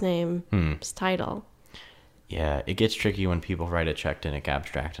last name's title. Yeah, it gets tricky when people write a check to Nick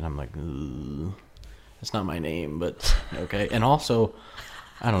Abstract, and I'm like, "Ugh, that's not my name, but okay. And also,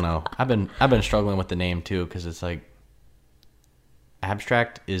 I don't know. I've been struggling with the name too because it's like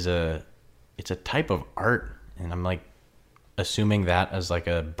abstract is it's a type of art, and I'm like assuming that as like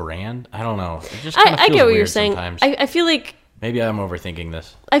a brand. I don't know. It just kinda I feels get what you're weird saying. sometimes. I feel like Maybe I'm overthinking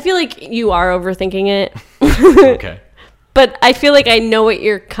this. you are overthinking it. Okay. But I feel like I know what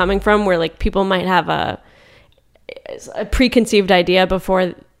you're coming from, where like people might have a preconceived idea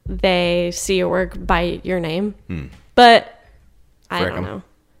before they see your work by your name. But I Frick 'em. don't know.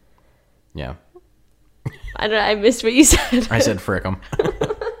 Yeah. I missed what you said. I said frick 'em.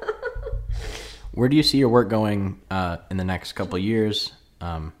 Where do you see your work going in the next couple of years?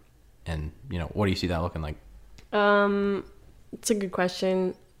 And you know, what do you see that looking like? It's a good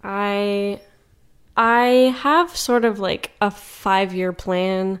question. I have sort of like a 5-year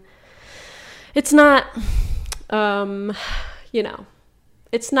plan. It's not, you know,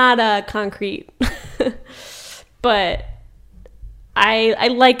 it's not concrete, but I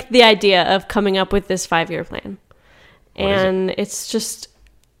like the idea of coming up with this 5-year plan. And it's just,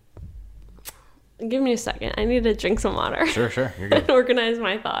 give me a second. I need to drink some water. Sure, you're And good. organize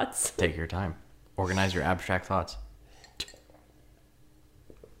my thoughts. Take your time. Organize your abstract thoughts.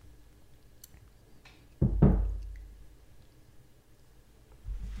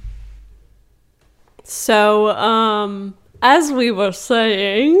 So, as we were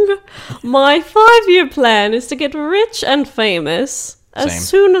saying, my 5-year plan is to get rich and famous as Same.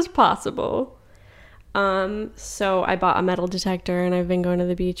 soon as possible. So I bought a metal detector and I've been going to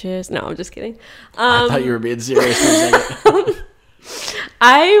the beaches. No, I'm just kidding. I thought you were being serious for a second.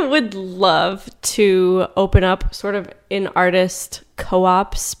 I would love to open up sort of an artist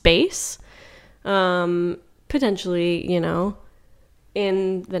co-op space. Potentially, you know,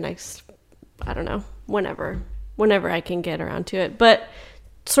 in the next, I don't know, whenever I can get around to it. But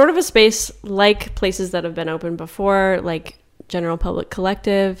sort of a space like places that have been open before, like General Public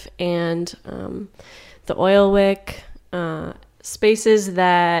Collective and the Oil Wick, spaces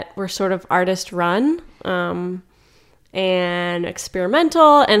that were sort of artist run and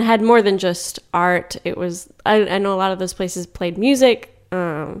experimental and had more than just art. It was, I know a lot of those places played music.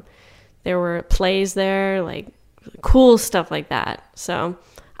 There were plays there, like cool stuff like that. So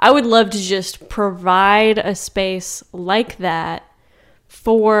I would love to just provide a space like that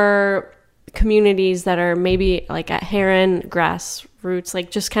for communities that are maybe like at Heron, grassroots, like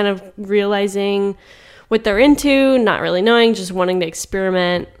just kind of realizing what they're into, not really knowing, just wanting to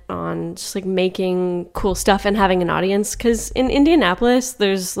experiment on just like making cool stuff and having an audience. Because in Indianapolis,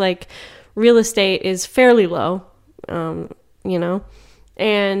 there's like real estate is fairly low, you know,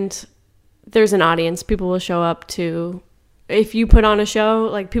 and there's an audience. People will show up to, if you put on a show,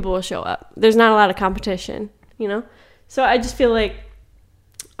 like people will show up. There's not a lot of competition, you know? So I just feel like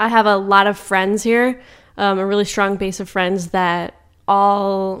I have a lot of friends here, a really strong base of friends that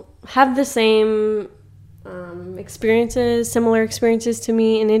all have the same experiences, similar experiences to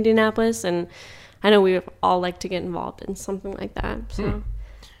me in Indianapolis. And I know we all like to get involved in something like that. So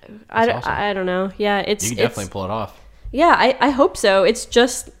I don't know. Yeah, You can definitely pull it off. Yeah, I hope so. It's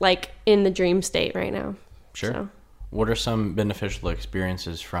just like in the dream state right now. Sure. So. What are some beneficial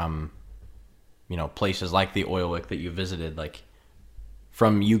experiences from, you know, places like the Oil Wick that you visited? Like,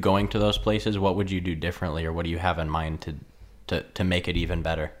 from you going to those places, what would you do differently, or what do you have in mind to make it even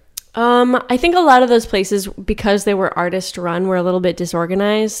better? I think a lot of those places, because they were artist run, were a little bit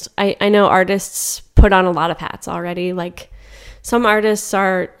disorganized. I know artists put on a lot of hats already. Like, some artists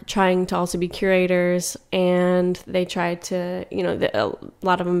are trying to also be curators, and they try to, a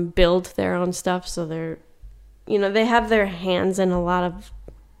lot of them build their own stuff. So they're, they have their hands in a lot of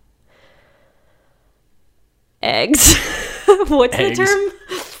eggs. What's Eggs. the term?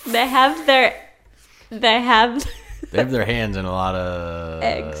 They have their hands in a lot of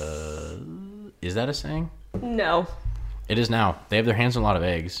eggs. Is that a saying? No. It is now. They have their hands in a lot of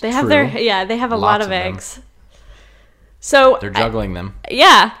eggs. They have True. they have a Lots lot of of them. eggs. So They're juggling them.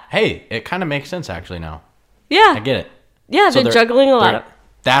 Yeah. Hey, it kind of makes sense actually now. Yeah. I get it. Yeah, So they're juggling a lot of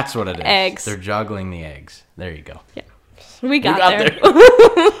That's what it is. eggs. They're juggling the eggs. There you go. Yeah. We got there.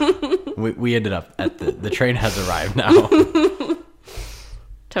 we ended up at the train has arrived now. So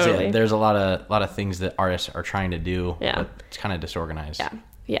Totally. yeah, there's a lot of things that artists are trying to do. Yeah. But it's kind of disorganized. Yeah.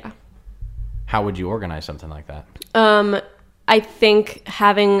 Yeah. How would you organize something like that? I think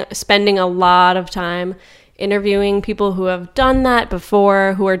spending a lot of time interviewing people who have done that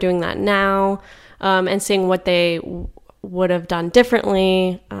before, who are doing that now, and seeing what they would have done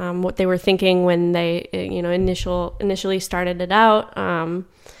differently, what they were thinking when they, initially started it out,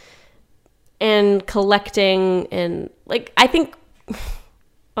 and collecting, and I think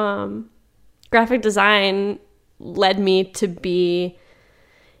graphic design led me to be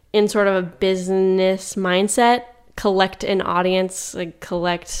in sort of a business mindset, collect an audience,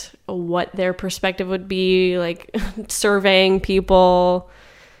 collect what their perspective would be, surveying people,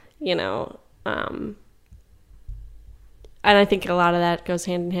 and I think a lot of that goes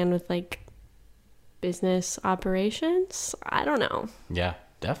hand in hand with business operations. I don't know. Yeah,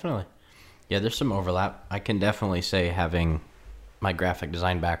 definitely. Yeah, there's some overlap. I can definitely say having my graphic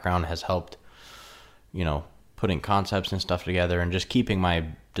design background has helped, putting concepts and stuff together and just keeping my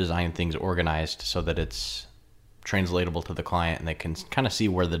design things organized so that it's translatable to the client and they can kind of see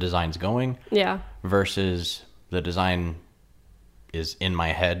where the design's going. Yeah. Versus the design is in my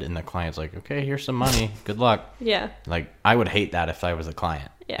head and the client's like, okay, here's some money. Good luck. Yeah. I would hate that if I was the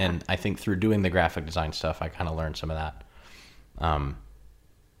client. Yeah. And I think through doing the graphic design stuff, I kind of learned some of that.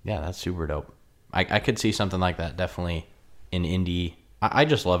 Yeah, that's super dope. I could see something like that definitely in indie. I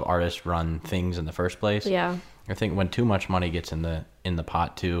just love artist run things in the first place. Yeah. I think when too much money gets in the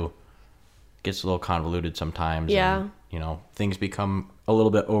pot too, it gets a little convoluted sometimes. Yeah. And, things become a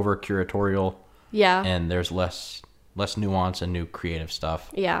little bit over curatorial. Yeah. And there's less nuance and new creative stuff.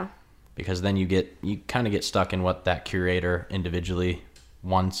 Yeah. Because then you kind of get stuck in what that curator individually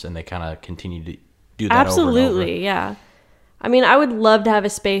wants, and they kind of continue to do that. Absolutely. Over and over. Yeah. I mean, I would love to have a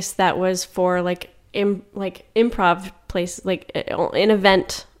space that was for improv place, an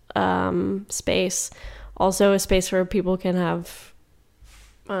event space. Also a space where people can have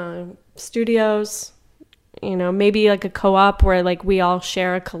studios, maybe a co-op where we all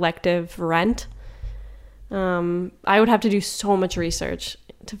share a collective rent. I would have to do so much research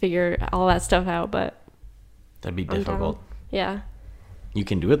to figure all that stuff out, but That'd be difficult. Yeah. You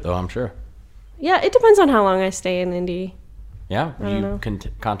can do it though, I'm sure. Yeah, it depends on how long I stay in Indy. Yeah, I don't know.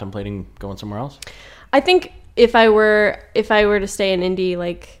 contemplating going somewhere else? I think if I were to stay in Indy,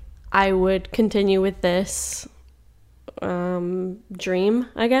 I would continue with this dream,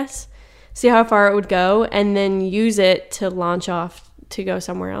 I guess. See how far it would go, and then use it to launch off to go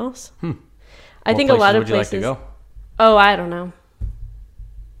somewhere else. I think a lot of places. Would you like to go? Oh, I don't know.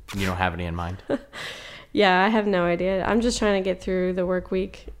 You don't have any in mind? Yeah, I have no idea. I'm just trying to get through the work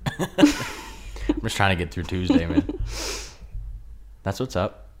week. I'm just trying to get through Tuesday, man. That's what's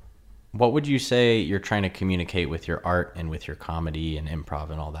up. What would you say you're trying to communicate with your art and with your comedy and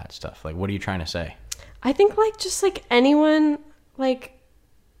improv and all that stuff? What are you trying to say? I think just anyone,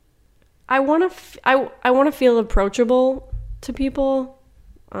 I want to feel approachable to people.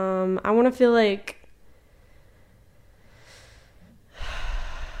 I want to feel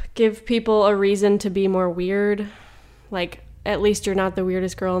give people a reason to be more weird. At least you're not the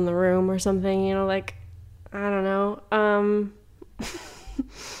weirdest girl in the room or something, I don't know.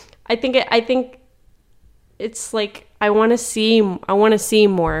 I think it's I want to see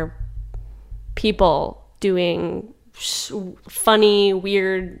more people doing funny,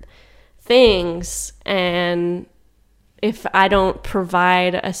 weird things, and if I don't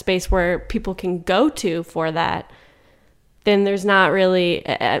provide a space where people can go to for that, then there's not really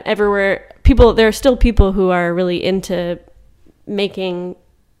everywhere there are still people who are really into making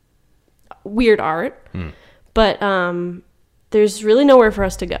weird art, but there's really nowhere for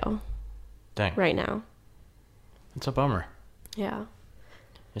us to go. Dang. Right now. It's a bummer. Yeah.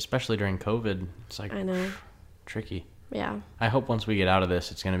 Especially during COVID. It's I know. tricky. Yeah. I hope once we get out of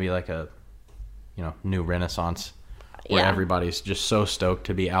this, it's going to be like a, new renaissance where Yeah. everybody's just so stoked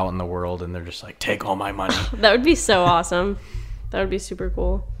to be out in the world and they're just like, take all my money. That would be so awesome. That would be super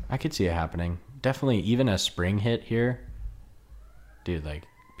cool. I could see it happening. Definitely, even as spring hit here, dude, like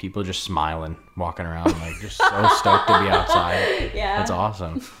people just smiling, walking around, like just so stoked to be outside. Yeah. That's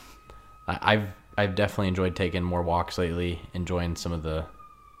awesome. I've definitely enjoyed taking more walks lately, enjoying some of the.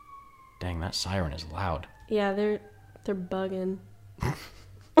 Dang, that siren is loud. Yeah, they're bugging.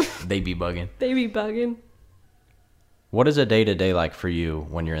 They be bugging. They be bugging. What is a day-to-day like for you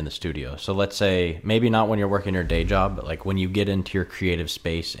when you're in the studio? So let's say, maybe not when you're working your day job, but like when you get into your creative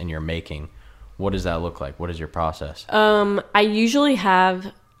space and you're making, what does that look like? What is your process? I usually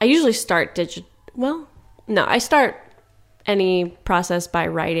start I start any process by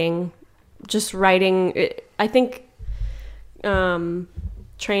writing. Just writing. I think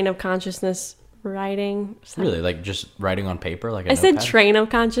train of consciousness writing. Really? Like just writing on paper? Like a I said notepad? train of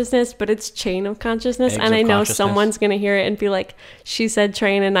consciousness, but it's chain of consciousness. Eggs And of I know consciousness? someone's going to hear it and be like, she said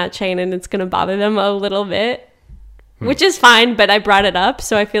train and not chain, and it's going to bother them a little bit, which is fine, but I brought it up,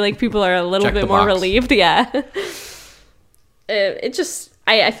 so I feel like people are a little Check bit the more box. relieved. Yeah.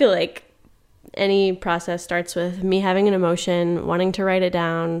 I feel like any process starts with me having an emotion, wanting to write it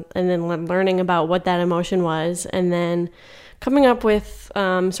down, and then learning about what that emotion was, and then coming up with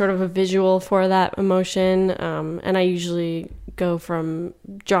sort of a visual for that emotion. And I usually go from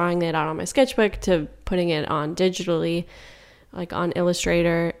drawing it out on my sketchbook to putting it on digitally, like on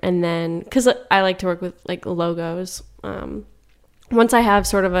Illustrator. And then, because I like to work with like logos, once I have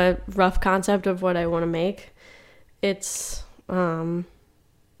sort of a rough concept of what I want to make, it's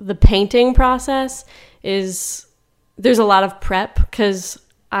the painting process is, there's a lot of prep because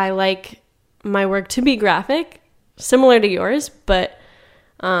I like my work to be graphic, similar to yours, but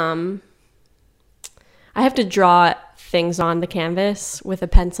I have to draw things on the canvas with a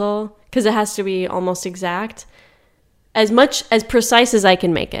pencil because it has to be almost exact, as precise as I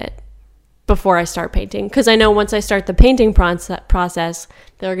can make it before I start painting. Because I know once I start the painting process,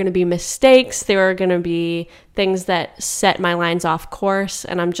 there are going to be mistakes, there are going to be things that set my lines off course,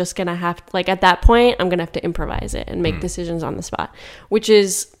 and I'm just going to have, like at that point, I'm going to have to improvise it and make decisions on the spot, which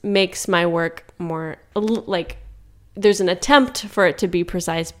makes my work more, like, there's an attempt for it to be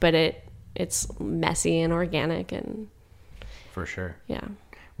precise, but it's messy and organic, and For sure. yeah.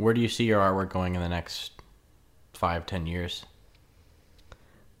 Where do you see your artwork going in the next 5-10 years?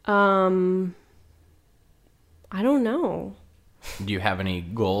 I don't know. Do you have any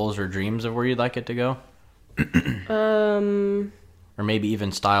goals or dreams of where you'd like it to go? Or maybe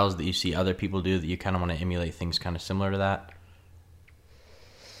even styles that you see other people do that you kind of want to emulate things kind of similar to that?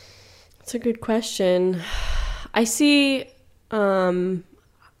 That's a good question. I see, I'm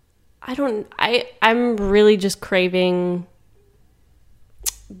really just craving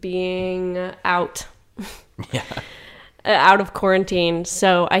being out. Yeah. Out of quarantine.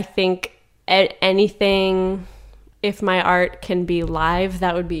 So I think anything, if my art can be live,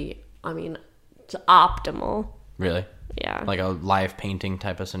 that would be, it's optimal. Really? Yeah. Like a live painting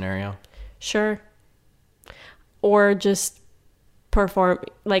type of scenario? Sure. Or just perform,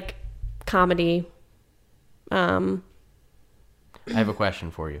 like comedy. I have a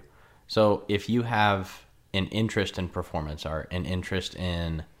question for you. So if you have an interest in performance art, an interest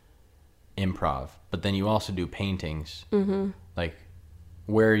in improv, but then you also do paintings, like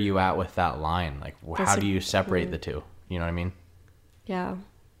where are you at with that line? Like how do you separate the two? You know what I mean? Yeah.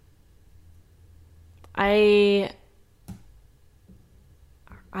 I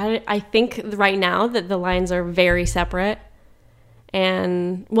think right now that the lines are very separate,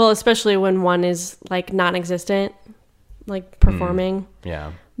 and well, especially when one is like non-existent, like performing.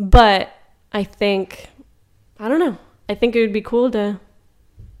 Yeah. But I think, I don't know, I think it would be cool to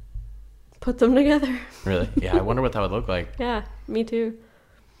put them together. Really? Yeah, I wonder what that would look like. Yeah, me too.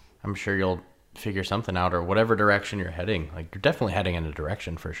 I'm sure you'll figure something out, or whatever direction you're heading. Like you're definitely heading in a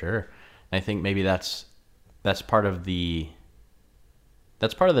direction for sure. And I think maybe that's part of the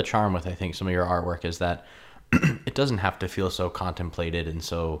charm with, I think, some of your artwork is that it doesn't have to feel so contemplated and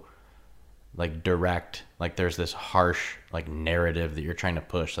so like direct. Like there's this harsh like narrative that you're trying to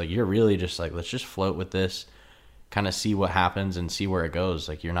push. Like you're really just like, let's just float with this, kind of see what happens and see where it goes.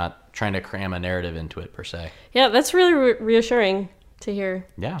 Like you're not trying to cram a narrative into it per se. Yeah, that's really reassuring to hear.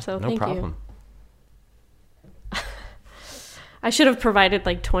 Yeah, so no thank problem. you. I should have provided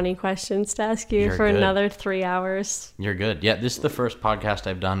like 20 questions to ask you You're for good. another 3 hours. You're good. Yeah, this is the first podcast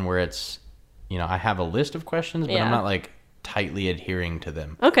I've done where it's, I have a list of questions, but Yeah. I'm not like tightly adhering to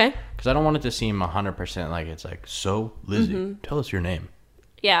them. Okay. Because I don't want it to seem 100% like it's like, so Lizzie, tell us your name.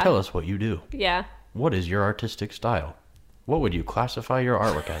 Yeah. Tell us what you do. Yeah. What is your artistic style? what would you classify your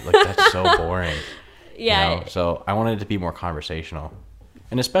artwork as? Like, that's so boring. Yeah. You know? So I wanted it to be more conversational.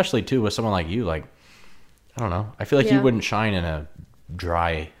 And especially, too, with someone like you, like, I don't know. I feel like you Yeah. wouldn't shine in a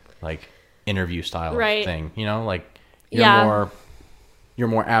dry, like, interview style Right. thing. You know, like, Yeah. you're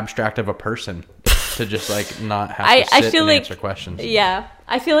more abstract of a person to just, like, not have I to sit feel and like answer questions. Yeah,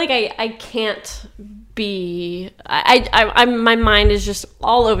 I feel like I can't be. I'm my mind is just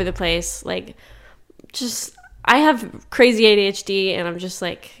all over the place. Like, just I have crazy ADHD, and I'm just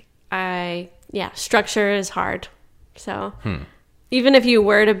like structure is hard. So even if you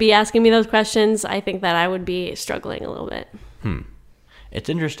were to be asking me those questions, I think that I would be struggling a little bit. It's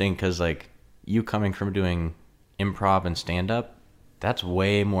interesting because, like, you coming from doing improv and stand-up, that's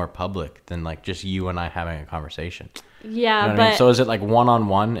way more public than, like, just you and I having a conversation. Yeah, You know what but I mean? So is it, like,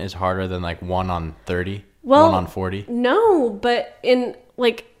 1-on-1 is harder than, like, 1-on-30? Well, 1-on-40? no, but in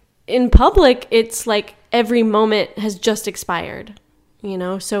public, it's like every moment has just expired, you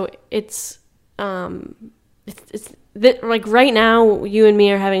know. So it's that, like, right now, you and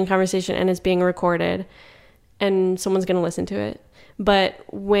me are having a conversation, and it's being recorded, and someone's gonna listen to it. But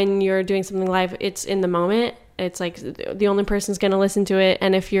when you're doing something live, it's in the moment. It's like the only person's going to listen to it.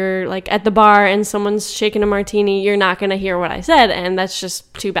 And if you're like at the bar and someone's shaking a martini, you're not going to hear what I said. And that's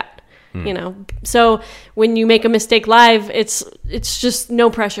just too bad, you know? So when you make a mistake live, it's just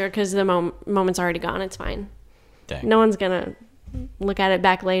no pressure because the moment's already gone. It's fine. Dang. No one's going to look at it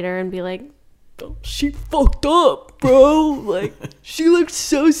back later and be like, oh, she fucked up, bro. Like, she looked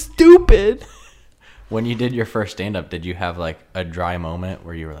so stupid. When you did your first stand-up, did you have, like, a dry moment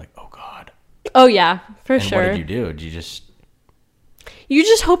where you were like, oh, God? Oh, yeah, for And sure. what did you do? Did you just... You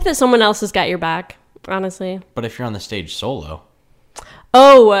just hope that someone else has got your back, honestly. But if you're on the stage solo...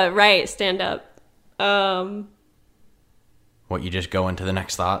 Oh, right, stand up. What, you just go into the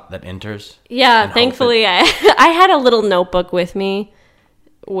next thought that enters? Yeah, and hope thankfully I had a little notebook with me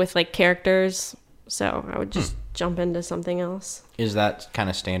with, like, characters, so I would just jump into something else. Is that kind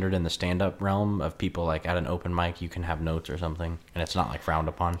of standard in the stand-up realm of people, like, at an open mic, you can have notes or something, and it's not, like, frowned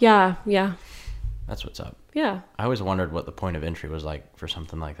upon? Yeah. That's what's up. Yeah. I always wondered what the point of entry was like for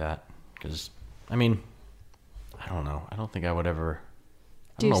something like that. Because, I mean, I don't know. I don't think I would ever...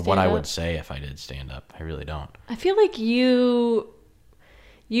 I don't know what I would say if I did stand-up. I really don't. I feel like you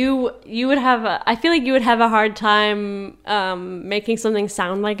would have I feel like you would have a hard time making something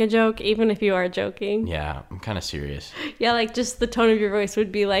sound like a joke, even if you are joking. Yeah, I'm kind of serious. Yeah, like, just the tone of your voice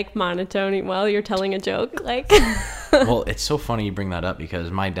would be, like, monotone while you're telling a joke. Like, Well, it's so funny you bring that up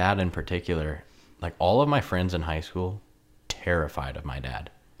because my dad in particular, like, all of my friends in high school, terrified of my dad.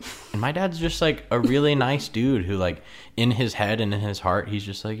 And my dad's just, like, a really nice dude who, like, in his head and in his heart, he's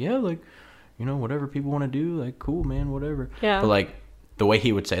just like, yeah, like, you know, whatever people want to do, like, cool, man, whatever. Yeah. But, like, the way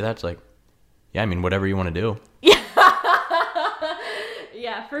he would say that's like, yeah, I mean, whatever you want to do.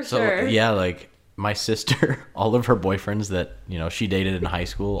 yeah, for So, sure. yeah, like, my sister, all of her boyfriends that, you know, she dated in high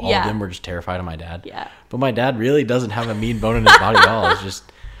school, all Yeah. of them were just terrified of my dad. Yeah. But my dad really doesn't have a mean bone in his body at all. It's just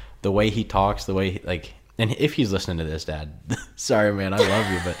the way he talks, the way, like, and if he's listening to this, Dad, sorry, man, I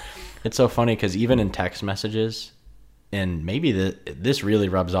love you, but it's so funny because even in text messages, and maybe this really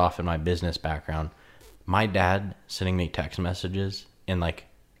rubs off in my business background, my dad sending me text messages in, like,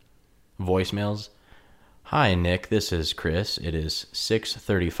 voicemails. Hi, Nick, this is Chris. It is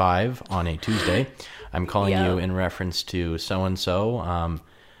 6:35 on a Tuesday. I'm calling you in reference to so-and-so.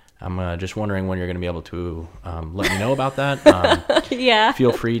 I'm just wondering when you're going to be able to let me know about that. Yeah.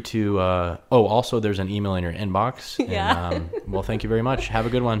 Feel free to... also, there's an email in your inbox. And, Yeah. well, thank you very much. Have a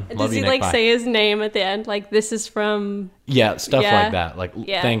good one. Love Does you, he, Nick. like, Bye. say his name at the end? Like, this is from... Yeah, stuff Yeah. like that. Like,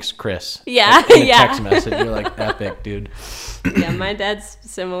 Yeah. thanks, Chris. Yeah, Like, in a yeah. text message, you're like, epic, dude. Yeah, my dad's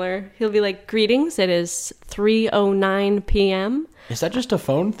similar. He'll be like, greetings, it is 3:09 p.m. Is that just a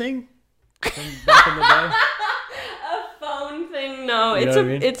phone thing? From back in the day? Phone thing? No, You know what I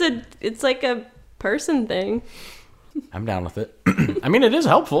mean? it's like a person thing. I'm down with it. I mean, it is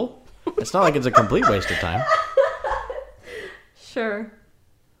helpful. It's not like it's a complete waste of time. Sure.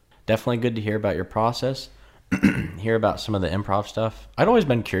 Definitely good to hear about your process. Hear about some of the improv stuff. I'd always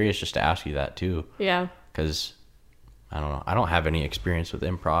been curious just to ask you that too. Yeah. Because, I don't know. I don't have any experience with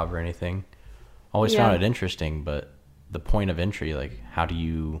improv or anything. Always Yeah. found it interesting, but the point of entry, like, how does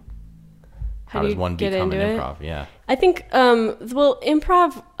do one you get become an into it? improv? Yeah. I think, well,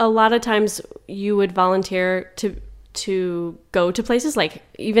 improv, a lot of times you would volunteer to go to places like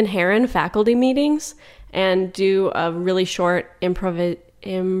even Heron faculty meetings and do a really short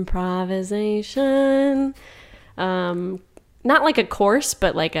improvisation. Not like a course,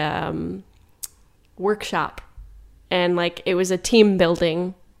 but like a workshop. And, like, it was a team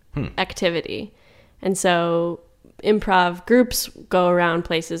building activity. And so improv groups go around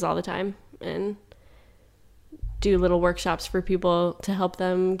places all the time and do little workshops for people to help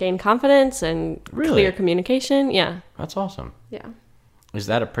them gain confidence and clear communication. Yeah. That's awesome. Yeah. Is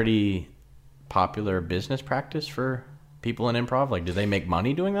that a pretty popular business practice for people in improv? Like, do they make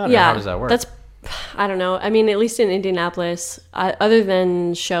money doing that? Yeah. Or how does that work? I don't know. I mean, at least in Indianapolis, other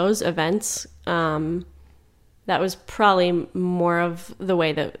than shows, events, that was probably more of the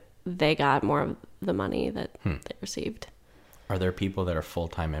way that they got more of the money that they received. Are there people that are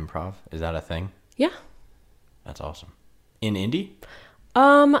full-time improv? Is that a thing? Yeah. That's awesome. In Indy?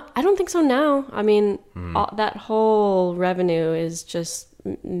 I don't think so now. I mean, that whole revenue is just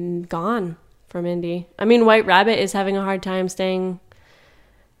gone from Indy. I mean, White Rabbit is having a hard time staying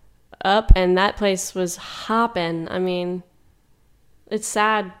up, and that place was hopping. I mean, it's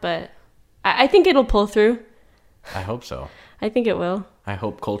sad, but I think it'll pull through. I hope so. I think it will. I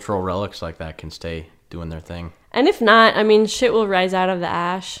hope cultural relics like that can stay doing their thing. And if not, I mean, shit will rise out of the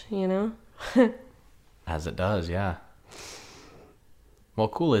ash, you know? As it does, yeah. Well,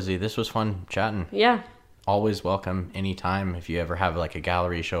 cool, Lizzie. This was fun chatting. Yeah. Always welcome anytime if you ever have like a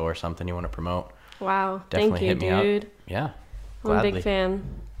gallery show or something you want to promote. Wow. Definitely Thank you, hit me dude. up. Yeah. I'm Gladly. a big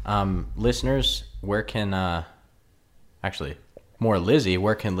fan. Listeners, where can actually more Lizzie,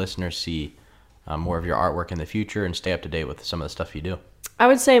 where can listeners see more of your artwork in the future and stay up to date with some of the stuff you do? I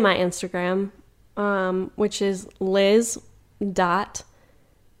would say my Instagram, which is liz.zie,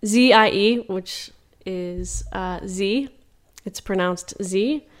 which is Z. It's pronounced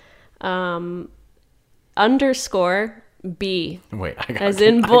Z. Underscore B. Wait, I got as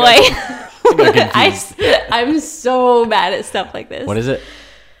in boy. confused. I'm so bad at stuff like this. What is it?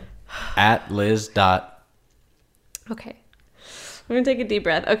 At Liz dot. Okay. I'm going to take a deep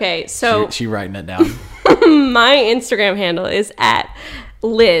breath. Okay, so She writing it down. my Instagram handle is at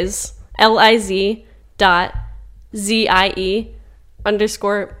Liz, Liz dot ZIE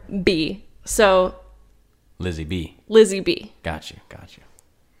underscore B. So Lizzie B. Lizzie B. Got you.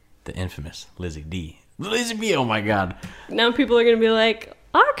 The infamous Lizzie D. Lizzie B. Oh my God. Now people are going to be like,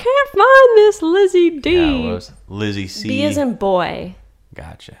 I can't find this Lizzie D. Yeah, it was Lizzie C. B as in boy.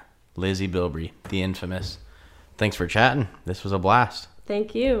 Gotcha. Lizzie Bilbrey, the infamous. Thanks for chatting. This was a blast.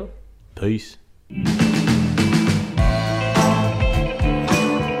 Thank you. Peace.